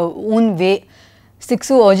own way.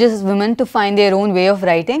 Siksu urges women to find their own way of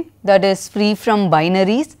writing that is free from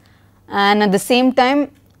binaries, and at the same time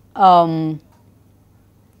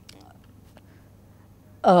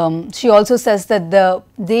she also says that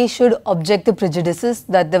they should object the prejudices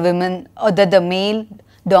that the women or that the male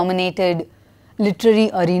dominated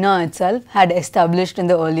literary arena itself had established in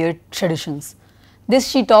the earlier traditions. This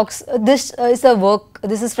she talks, this is a work,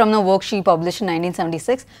 this is from a work she published in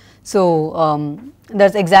 1976. So,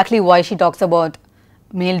 that is exactly why she talks about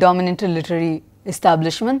male dominated literary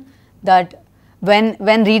establishment, that when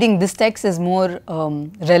reading this text is more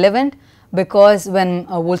relevant, because when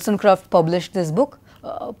Wollstonecraft published this book,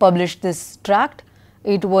 published this tract,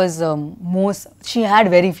 it was she had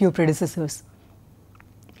very few predecessors.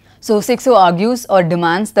 So, Siksu argues or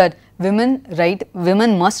demands that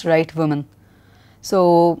women must write women.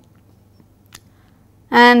 So,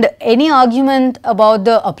 and any argument about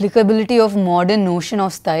the applicability of modern notion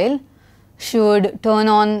of style should turn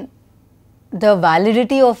on the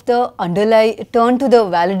validity of the underlying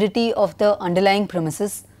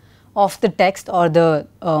premises of the text or the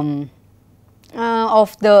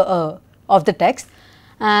of the text,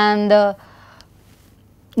 and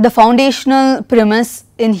the foundational premise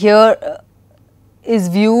in here is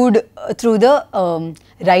viewed through the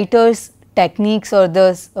writer's techniques or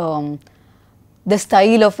the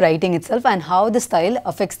style of writing itself, and how the style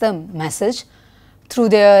affects the message through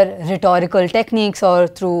their rhetorical techniques or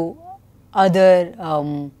through other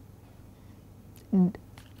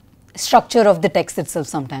structure of the text itself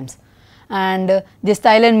sometimes. And the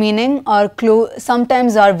style and meaning are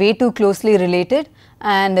sometimes are way too closely related,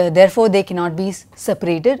 and therefore they cannot be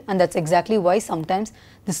separated, and that is exactly why sometimes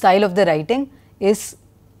the style of the writing is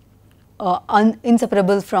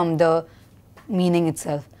inseparable from the meaning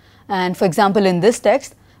itself. And for example, in this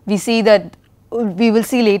text we see that we will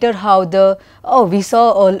see later how we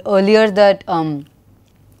saw earlier that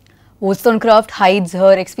Wollstonecraft hides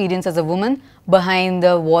her experience as a woman behind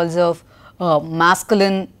the walls of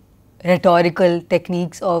masculine rhetorical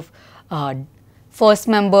techniques of first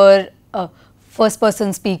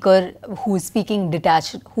person speaker who is speaking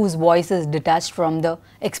detached, whose voice is detached from the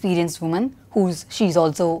experienced woman she is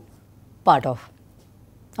also part of,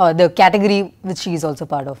 or the category which she is also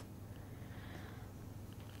part of.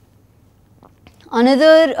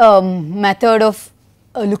 Another method of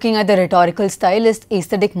looking at the rhetorical style is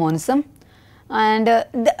aesthetic monism, and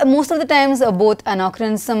most of the times both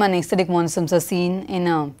anachronism and aesthetic monisms are seen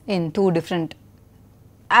in two different,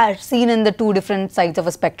 in the two different sides of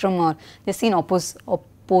a spectrum, or they are seen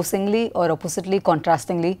opposingly or oppositely,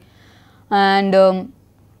 contrastingly. And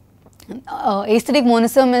aesthetic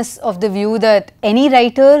monism is of the view that any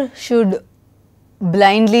writer should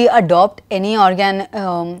blindly adopt any organic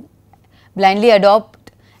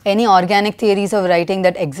theories of writing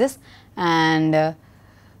that exist, and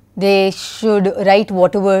they should write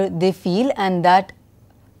whatever they feel, and that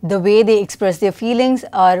the way they express their feelings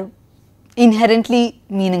are inherently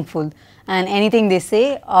meaningful, and anything they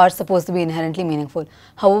say are supposed to be inherently meaningful.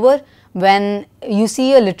 However, when you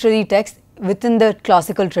see a literary text within the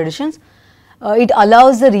classical traditions, it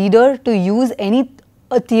allows the reader to use a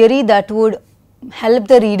theory that would help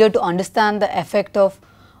the reader to understand the effect of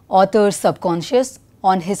author's subconscious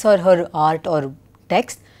on his or her art or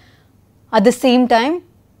text. At the same time,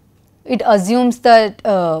 it assumes that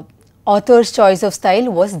author's choice of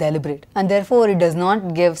style was deliberate, and therefore it does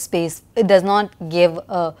not give space,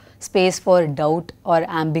 space for doubt or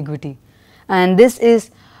ambiguity. And this is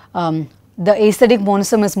the aesthetic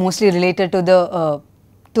monism is mostly related to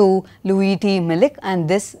Louis T. Millick, and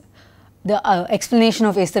this the explanation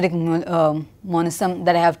of aesthetic monism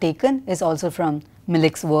that I have taken is also from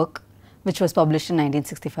Millick's work, which was published in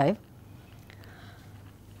 1965.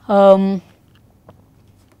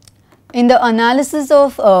 In the analysis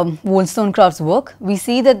of Wollstonecraft's work, we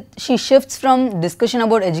see that she shifts from discussion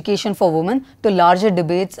about education for women to larger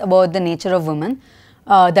debates about the nature of women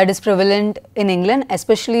that is prevalent in England,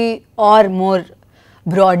 especially or more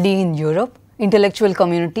broadly in Europe, intellectual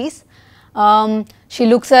communities. She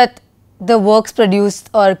looks at the works produced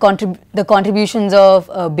or the contributions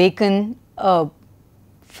of Bacon,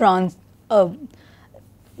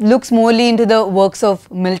 looks morely into the works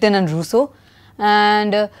of Milton and Rousseau,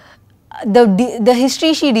 and the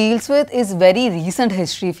history she deals with is very recent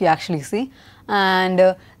history, if you actually see,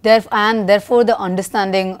 and therefore the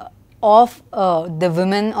understanding of the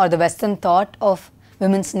women or the Western thought of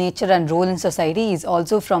women's nature and role in society is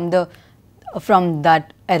also from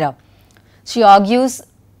that era. She argues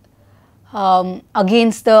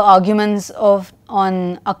against the arguments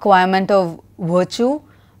on acquirement of virtue,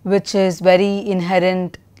 which is very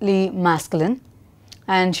inherently masculine,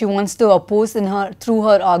 and she wants to oppose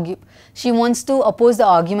she wants to oppose the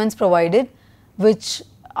arguments provided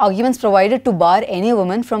to bar any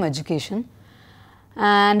woman from education.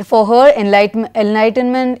 And for her,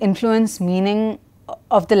 enlightenment influenced meaning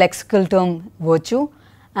of the lexical term virtue,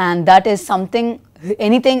 and that is something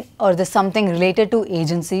related to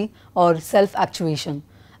agency or self-actuation.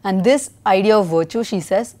 And this idea of virtue, she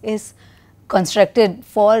says, is constructed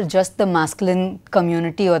for just the masculine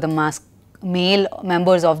community or the male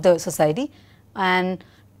members of the society, and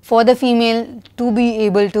for the female to be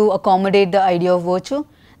able to accommodate the idea of virtue,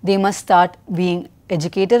 they must start being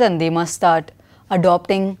educated and they must start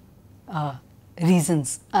adopting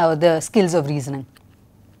reasons or the skills of reasoning.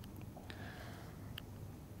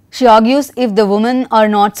 She argues if the women are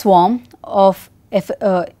not a swarm of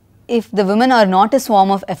ephemerate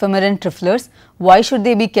triflers, why should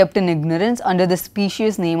they be kept in ignorance under the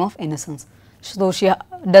specious name of innocence? So she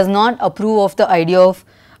does not approve of the idea of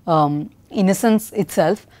innocence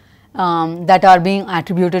itself that are being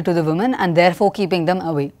attributed to the women, and therefore keeping them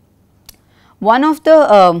away. One of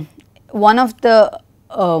the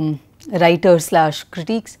writers /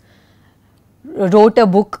 critics wrote a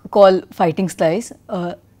book called Fighting Styles.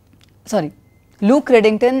 Luke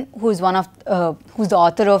Reddington, who is who's the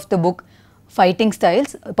author of the book Fighting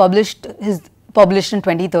Styles, published in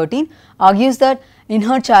 2013, argues that in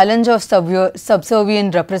her challenge of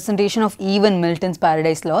subservient representation of Eve in Milton's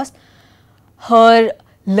Paradise Lost, her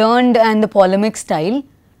learned and the polemic style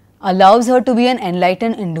allows her to be an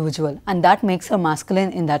enlightened individual, and that makes her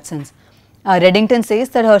masculine in that sense. Reddington says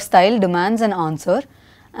that her style demands an answer,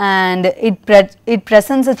 and it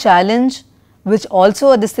presents a challenge which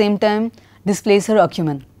also at the same time displays her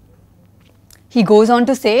acumen. He goes on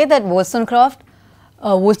to say that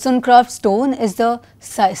Wollstonecraft's tone is the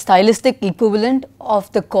stylistic equivalent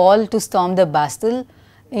of the call to storm the Bastille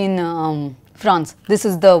in France. This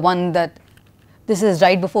is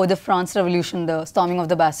right before the France Revolution, the storming of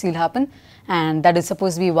the Bastille happened, and that is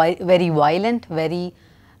supposed to be very violent, very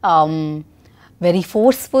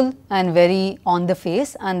forceful and very on the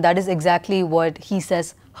face, and that is exactly what he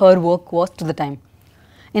says her work was to the time.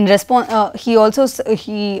 In response,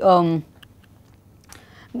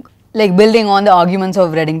 like building on the arguments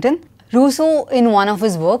of Reddington, Rousseau in one of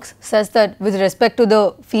his works says that with respect to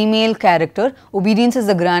the female character, obedience is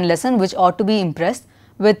the grand lesson which ought to be impressed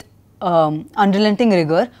with unrelenting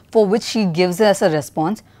rigor, for which she gives us a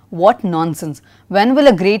response: what nonsense! When will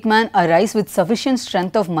a great man arise with sufficient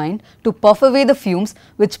strength of mind to puff away the fumes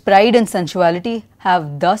which pride and sensuality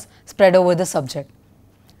have thus spread over the subject?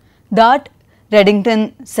 That,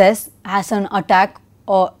 Reddington says, as an attack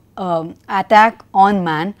on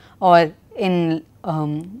man, or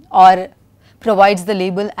provides the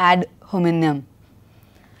label ad hominem.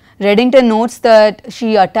 Reddington notes that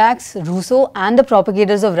she attacks Rousseau and the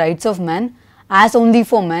propagators of rights of men as only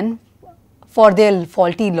for men, for their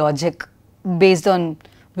faulty logic based on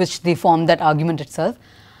which they form that argument itself.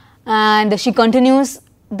 And she continues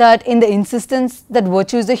that in the insistence that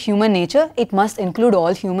virtue is the human nature, it must include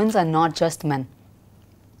all humans and not just men.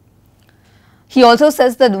 He also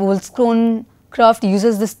says that Wollstonecraft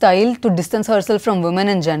uses this style to distance herself from women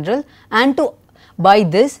in general, and by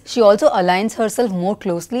this she also aligns herself more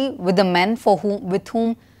closely with the men with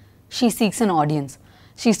whom she seeks an audience.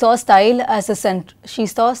 She saw style as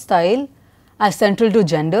central to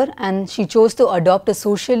gender, and she chose to adopt a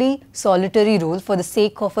socially solitary role for the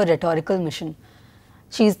sake of a rhetorical mission.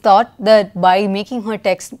 She thought that by making her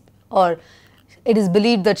text, or it is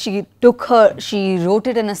believed that she wrote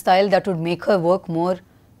it in a style that would make her work more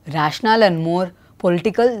rational and more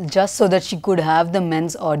political just so that she could have the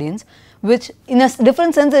men's audience, which in a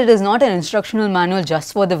different sense it is not an instructional manual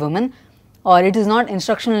just for the women, or it is not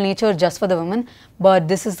instructional nature just for the women, but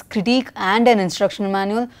this is critique and an instructional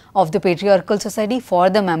manual of the patriarchal society for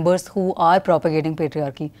the members who are propagating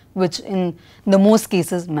patriarchy, which in the most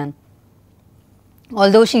cases men.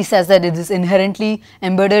 Although she says that it is inherently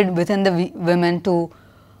embedded within the women to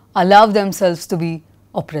allow themselves to be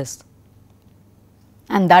oppressed,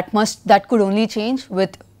 and that could only change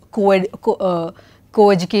with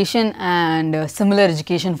co-education and similar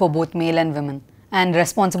education for both male and women, and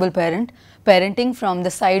responsible parenting from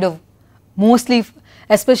the side of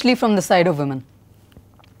especially from the side of women.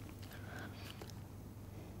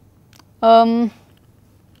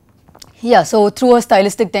 Yeah, so through her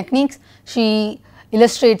stylistic techniques, she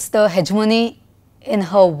illustrates the hegemony in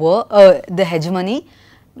her work, the hegemony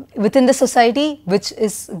within the society, which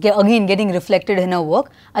is again getting reflected in her work.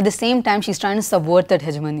 At the same time, she is trying to subvert that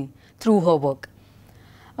hegemony through her work.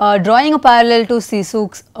 Drawing a parallel to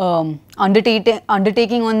Sisuk's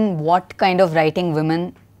undertaking on what kind of writing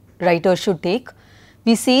women writers should take,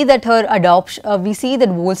 we see that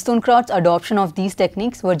Wollstonecraft's adoption of these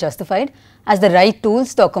techniques were justified as the right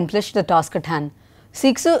tools to accomplish the task at hand.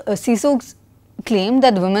 Sisuk's claimed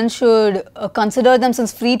that women should consider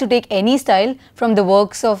themselves free to take any style from the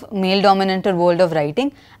works of male-dominated world of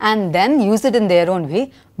writing and then use it in their own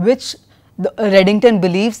way, which Reddington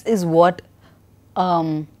believes is what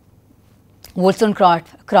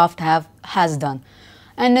Wollstonecraft has done.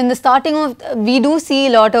 And in the starting of, we do see a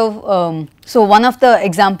lot of, so one of the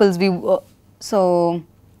examples so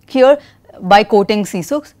here by quoting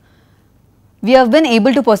Sisuk, we have been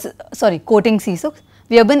able to quoting Sisuk,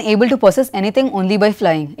 we have been able to possess anything only by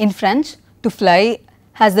flying. In French, to fly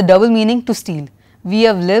has the double meaning to steal. We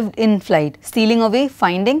have lived in flight, stealing away,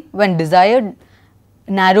 finding when desired,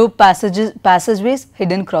 narrow passageways,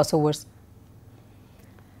 hidden crossovers.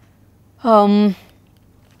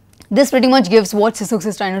 This pretty much gives what Sisuk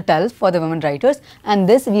is trying to tell for the women writers, and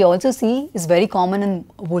this we also see is very common in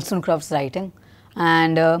Wollstonecraft's writing.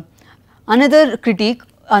 And another critique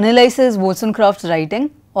analyzes Wollstonecraft's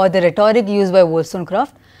writing or the rhetoric used by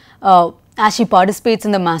Wollstonecraft as she participates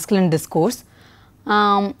in the masculine discourse.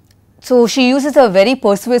 So she uses a very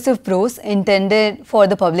persuasive prose intended for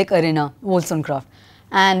the public arena, Wollstonecraft,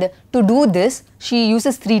 and to do this she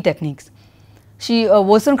uses three techniques.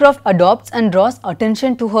 Wollstonecraft adopts and draws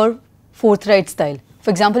attention to her forthright style. For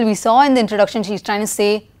example, we saw in the introduction she is trying to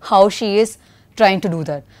say how she is trying to do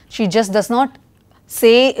that. She just does not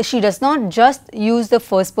just use the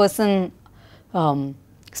first person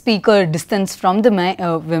speaker distance from the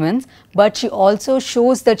women, but she also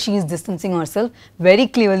shows that she is distancing herself very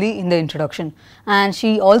clearly in the introduction. And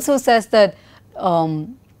she also says that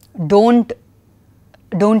don't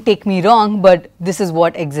take me wrong, but this is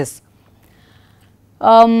what exists.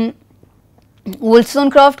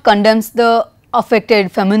 Wollstonecraft condemns the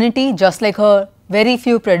affected femininity just like her very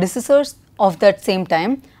few predecessors of that same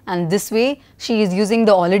time, and this way she is using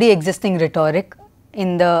the already existing rhetoric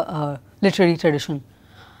in the literary tradition.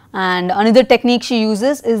 And another technique she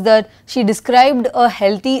uses is that she described a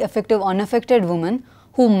healthy, effective, unaffected woman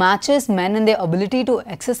who matches men in their ability to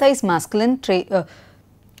exercise masculine traits.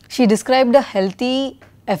 She described a healthy,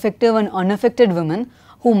 effective and unaffected woman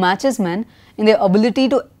who matches men in their ability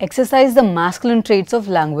to exercise the masculine traits of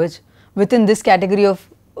language. Within this category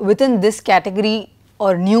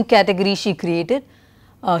or new category she created,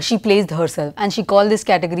 she placed herself, and she called this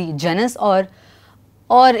category genus, or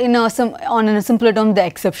in a simpler term, the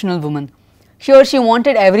exceptional woman. Here she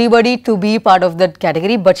wanted everybody to be part of that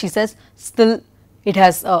category, but she says still it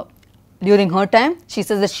has during her time she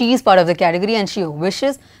says that she is part of the category, and she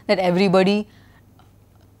wishes that everybody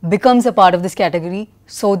becomes a part of this category,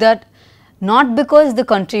 so that not because the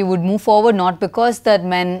country would move forward, not because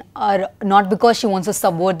she wants to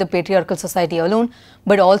subvert the patriarchal society alone,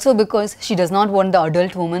 but also because she does not want the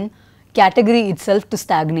adult woman category itself to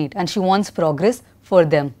stagnate, and she wants progress for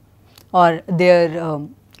them or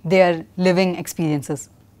their living experiences.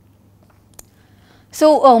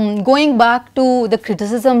 So, going back to the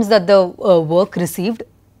criticisms that the work received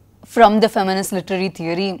from the feminist literary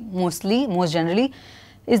theory most generally,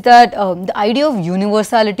 is that the idea of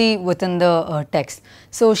universality within the text.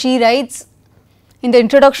 So, she writes in the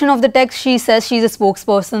introduction of the text, she says she is a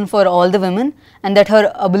spokesperson for all the women, and that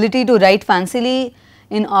her ability to write fancily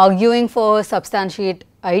in arguing for substantiate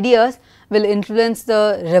ideas will influence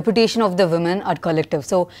the reputation of the women at collective.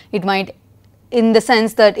 So, it might, in the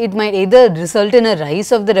sense that it might either result in a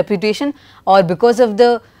rise of the reputation, or because of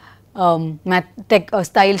the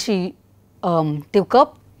style she took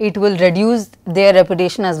up, it will reduce their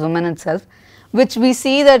reputation as women itself. which we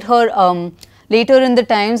see that her later in the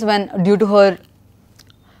times, when due to her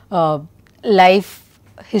life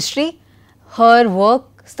history, her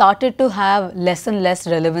work started to have less and less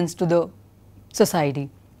relevance to the society.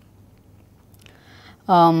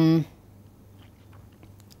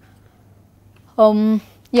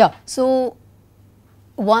 Yeah, so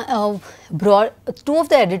two of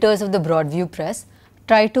the editors of the Broadview Press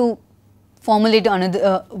tried to formulate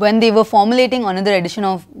another, when they were formulating another edition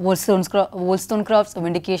of Wollstonecraft's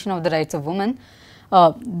Vindication of the Rights of Women.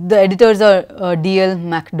 The editors are D.L.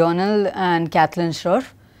 MacDonald and Kathleen Scharf.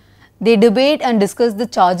 They debate and discuss the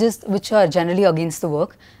charges which are generally against the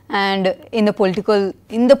work, and in the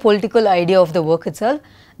political idea of the work itself,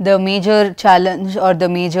 the major challenge or the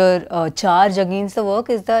major charge against the work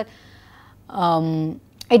is that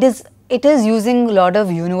it is using a lot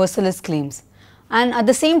of universalist claims, and at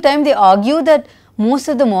the same time they argue that most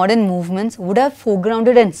of the modern movements would have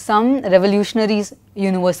foregrounded in some revolutionary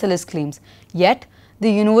universalist claims, yet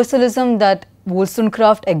the universalism that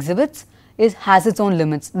Wollstonecraft exhibits has its own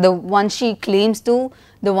limits. The one she claims to,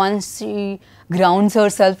 the one she grounds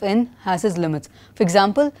herself in, has its limits. For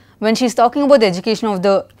example, when she is talking about the education of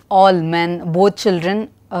the all men, both children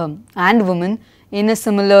and women, in a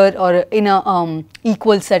similar or in a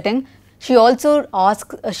equal setting, she also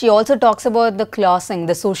talks about the classing,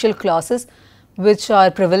 the social classes which are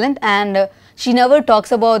prevalent, and she never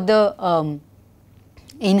talks about the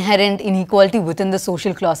inherent inequality within the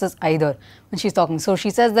social classes either when she is talking. So,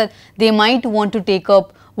 she says that they might want to take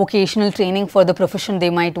up vocational training for the profession,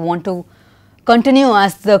 they might want to continue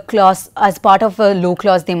as the class, as part of a low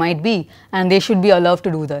class they might be, and they should be allowed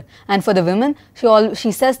to do that. And for the women,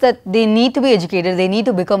 she says that they need to be educated, they need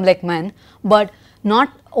to become like men, but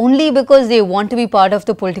not only because they want to be part of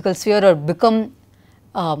the political sphere or be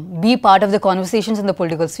part of the conversations in the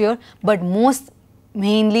political sphere, but most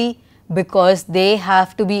mainly because they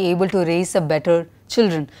have to be able to raise a better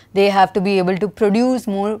children, they have to be able to produce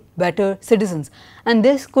more better citizens. And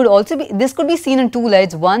this could be seen in two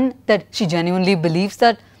lights. One, that she genuinely believes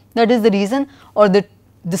that is the reason, or the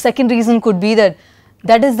second reason could be that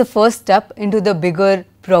is the first step into the bigger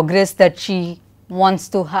progress that she wants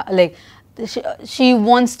to have, like she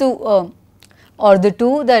wants to, or the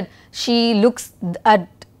two, that she looks at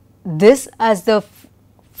this as the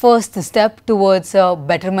first step towards a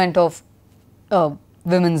betterment of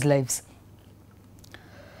women's lives.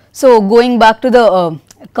 So, going back to the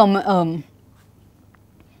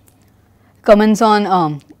comments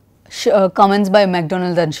on comments by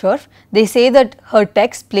MacDonald and Scharf, they say that her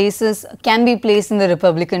text can be placed in the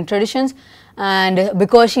Republican traditions, and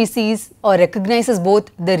because she sees or recognizes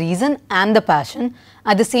both the reason and the passion,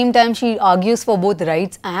 at the same time she argues for both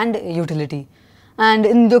rights and utility. And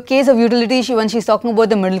in the case of utility, when she is talking about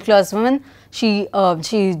the middle class women, she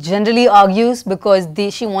generally argues because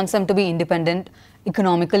she wants them to be independent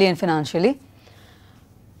economically and financially.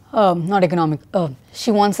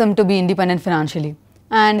 She wants them to be independent financially,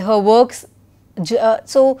 and her works,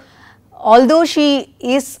 so although she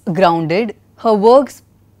is grounded, her works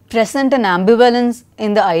present an ambivalence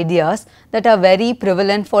in the ideas that are very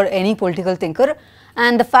prevalent for any political thinker,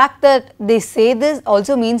 and the fact that they say this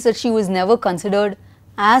also means that she was never considered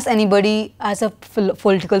as anybody, as a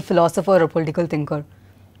political philosopher or political thinker.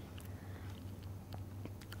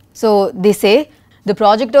 So, they say the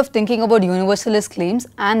project of thinking about universalist claims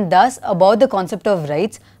and thus about the concept of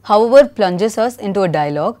rights, however, plunges us into a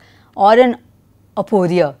dialogue or an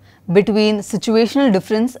aporia between situational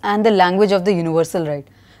difference and the language of the universal right.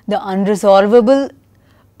 The unresolvable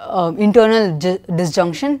internal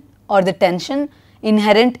disjunction or the tension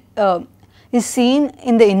inherent is seen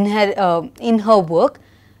in in her work,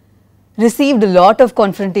 received a lot of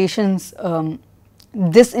confrontations.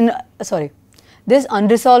 This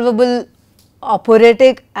unresolvable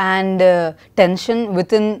operatic and tension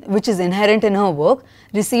which is inherent in her work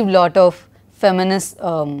received lot of feminist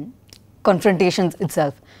confrontations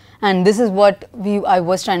itself, and this is what I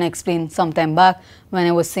was trying to explain some time back when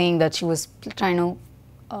I was saying that she was trying to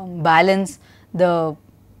balance the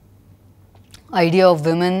idea of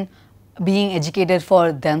women being educated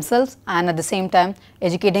for themselves and at the same time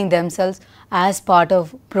educating themselves as part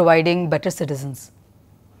of providing better citizens.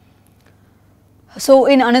 So,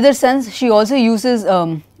 in another sense, she also uses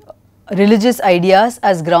religious ideas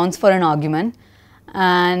as grounds for an argument,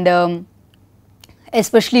 and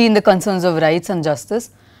especially in the concerns of rights and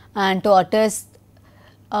justice, and to attest.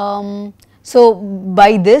 So,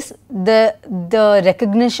 by this the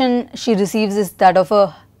recognition she receives is that of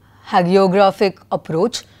a hagiographic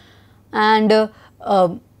approach, and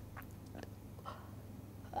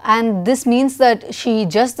this means that she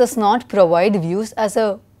just does not provide views as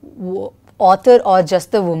a author or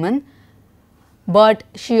just the woman, but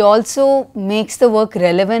she also makes the work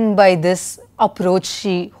relevant by this approach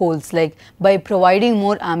she holds, like by providing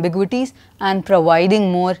more ambiguities and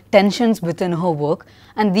providing more tensions within her work,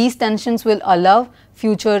 and these tensions will allow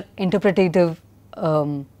future interpretative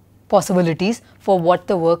possibilities for what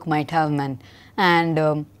the work might have meant,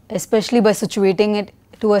 and especially by situating it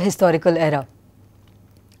to a historical era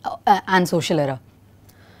and social era.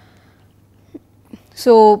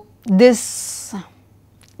 So, this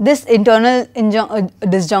internal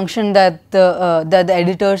disjunction that the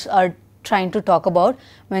editors are trying to talk about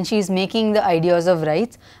when she is making the ideas of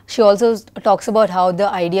rights, she also talks about how the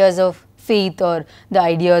ideas of faith or the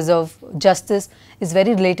ideas of justice is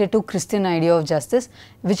very related to Christian idea of justice,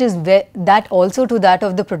 which is that also to that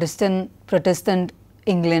of the Protestant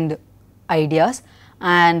England ideas,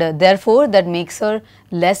 and therefore that makes her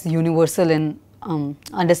less universal in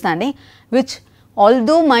understanding, which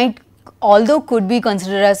although could be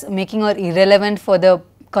considered as making her irrelevant for the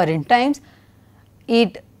current times,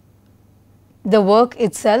 the work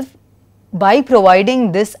itself, by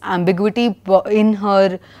providing this ambiguity in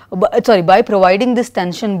her, by providing this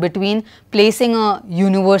tension between placing a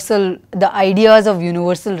universal, the ideas of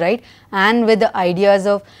universal right, and with the ideas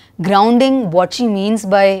of grounding what she means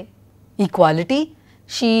by equality,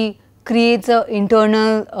 she creates a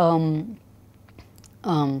internal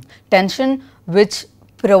tension which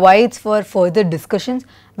provides for further discussions,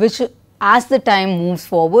 which as the time moves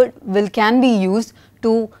forward can be used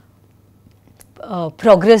to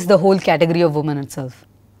progress the whole category of woman itself.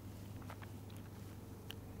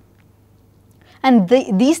 And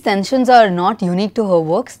these tensions are not unique to her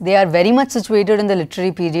works, they are very much situated in the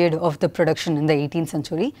literary period of the production in the 18th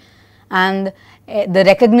century, and the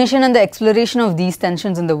recognition and the exploration of these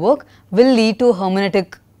tensions in the work will lead to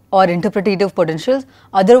hermeneutic or interpretative potentials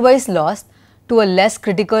otherwise lost to a less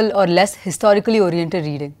critical or less historically oriented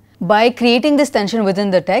reading. By creating this tension within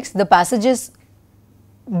the text, the passages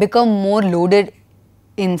become more loaded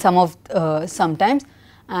in sometimes,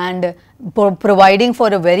 and providing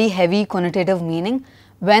for a very heavy connotative meaning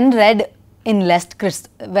when read in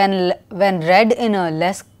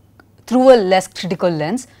through a less critical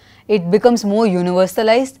lens. It becomes more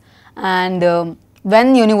universalized, and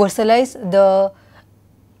when universalized,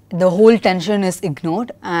 the whole tension is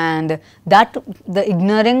ignored, and that the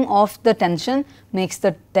ignoring of the tension makes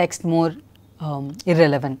the text more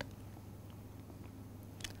irrelevant.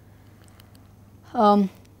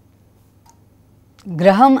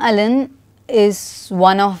 Graham Allen is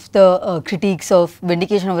one of the critiques of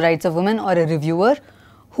Vindication of Rights of Women, or a reviewer,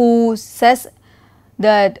 who says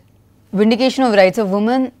that Vindication of Rights of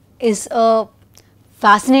Women is a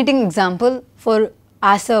fascinating example for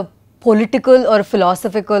as a political or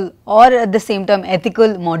philosophical or at the same time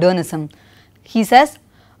ethical modernism. He says,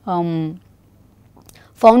 founded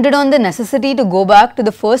on the necessity to go back to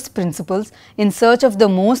the first principles in search of the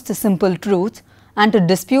most simple truths and to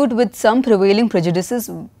dispute with some prevailing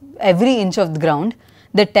prejudices every inch of the ground,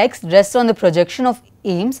 the text rests on the projection of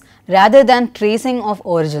aims rather than tracing of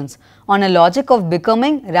origins, on a logic of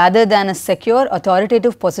becoming rather than a secure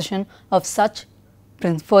authoritative possession of such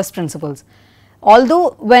first principles.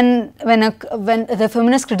 Although when the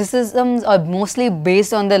feminist criticisms are mostly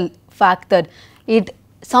based on the fact that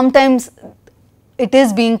sometimes it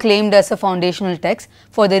is being claimed as a foundational text,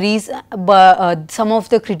 for the reason some of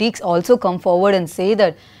the critiques also come forward and say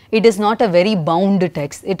that it is not a very bound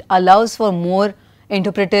text. It allows for more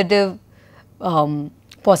interpretative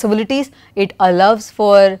possibilities. It allows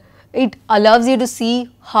you to see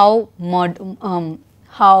how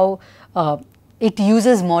it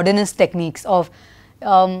uses modernist techniques of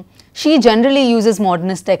she generally uses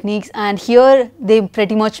modernist techniques, and here they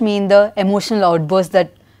pretty much mean the emotional outbursts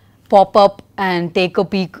that pop up and take a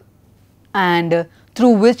peek, and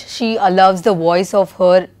through which she allows the voice of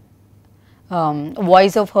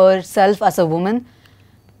herself as a woman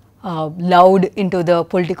loud into the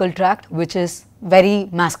political tract, which is very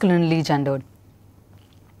masculinely gendered.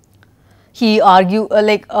 He argues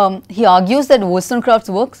that Wollstonecraft's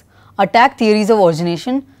works attack theories of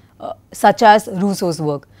origination such as Rousseau's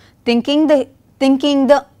work. Thinking the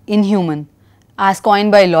inhuman, as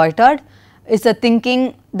coined by Lyotard, is a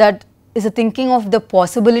thinking of the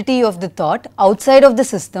possibility of the thought outside of the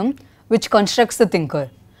system which constructs the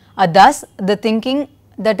thinker. Thus, the thinking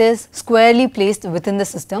that is squarely placed within the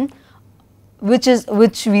system, which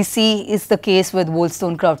we see is the case with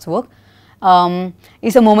Wollstonecraft's work,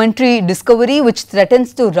 is a momentary discovery which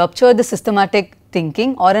threatens to rupture the systematic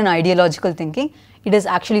thinking or an ideological thinking it is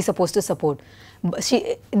actually supposed to support.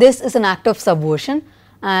 This is an act of subversion,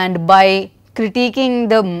 and by critiquing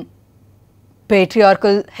the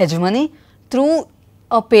patriarchal hegemony through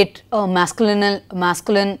a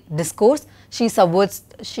masculine discourse,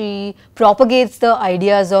 she propagates the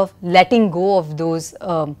ideas of letting go of those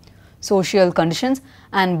social conditions,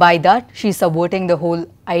 and by that she is subverting the whole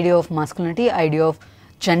idea of masculinity, idea of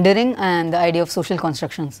gendering, and the idea of social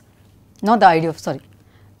constructions. Not the idea of, sorry,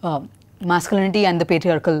 masculinity and the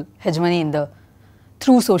patriarchal hegemony in the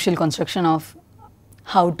through social construction of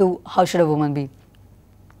how should a woman be.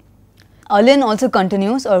 Allen also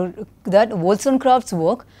continues that Wollstonecraft's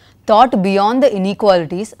work thought beyond the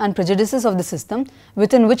inequalities and prejudices of the system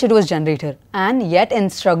within which it was generated, and yet in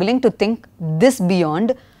struggling to think this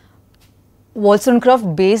beyond,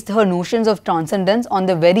 Wollstonecraft based her notions of transcendence on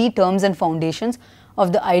the very terms and foundations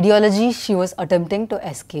of the ideology she was attempting to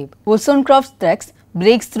escape. Wollstonecraft's text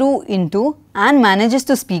breaks through into and manages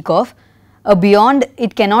to speak of a beyond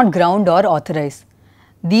it cannot ground or authorize.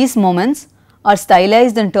 These moments are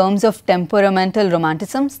stylized in terms of temperamental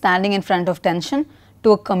romanticism standing in front of tension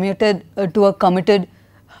to a committed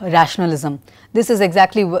rationalism. This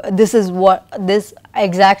exactly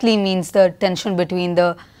means the tension between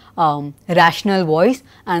the rational voice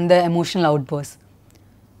and the emotional outburst.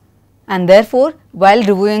 And therefore, while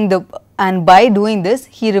reviewing by doing this,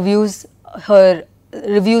 he reviews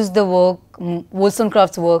the work,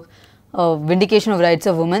 Wollstonecraft's work, Vindication of Rights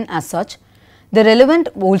of Women as such. The relevant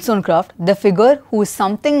Wollstonecraft, the figure who is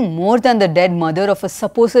something more than the dead mother of a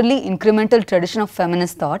supposedly incremental tradition of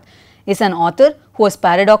feminist thought, is an author who was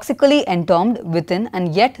paradoxically entombed within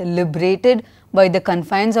and yet liberated by the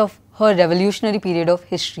confines of her revolutionary period of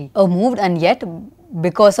history, a moved and yet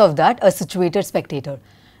because of that a situated spectator.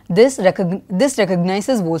 This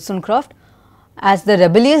recognizes Wollstonecraft as the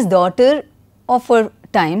rebellious daughter of her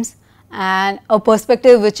times, and a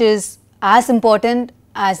perspective which is as important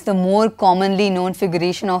as the more commonly known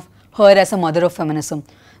figuration of her as a mother of feminism.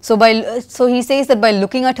 So he says that by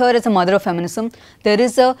looking at her as a mother of feminism, there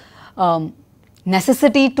is a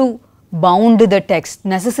necessity to bound the text,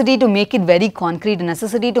 necessity to make it very concrete,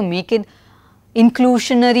 necessity to make it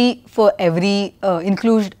inclusionary for every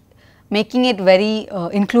making it very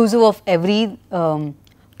inclusive of every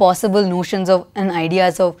possible notions of and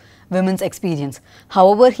ideas of women's experience.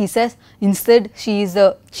 However, he says instead she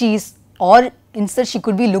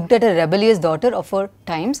could be looked at a rebellious daughter of her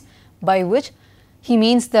times, by which he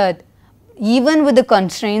means that even with the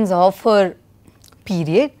constraints of her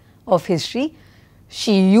period of history,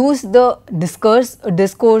 she used the discourse that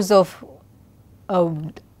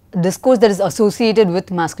is associated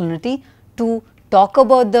with masculinity to talk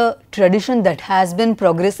about the tradition that has been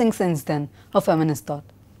progressing since then of feminist thought.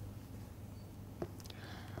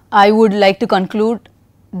 I would like to conclude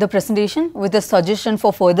the presentation with a suggestion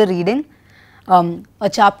for further reading. A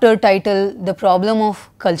chapter titled The Problem of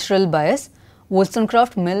Cultural Bias,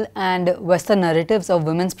 Wollstonecraft, Mill and Western Narratives of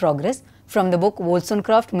Women's Progress, from the book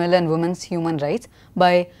Wollstonecraft, Mill and Women's Human Rights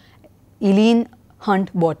by Eileen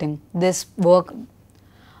Hunt Botting. This work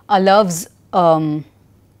allows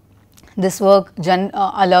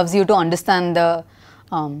you to understand the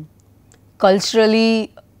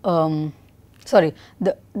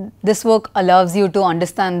this work allows you to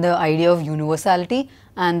understand the idea of universality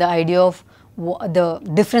and the idea of the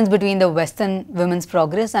difference between the Western women's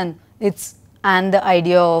progress and the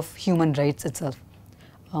idea of human rights itself.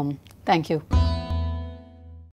 Thank you.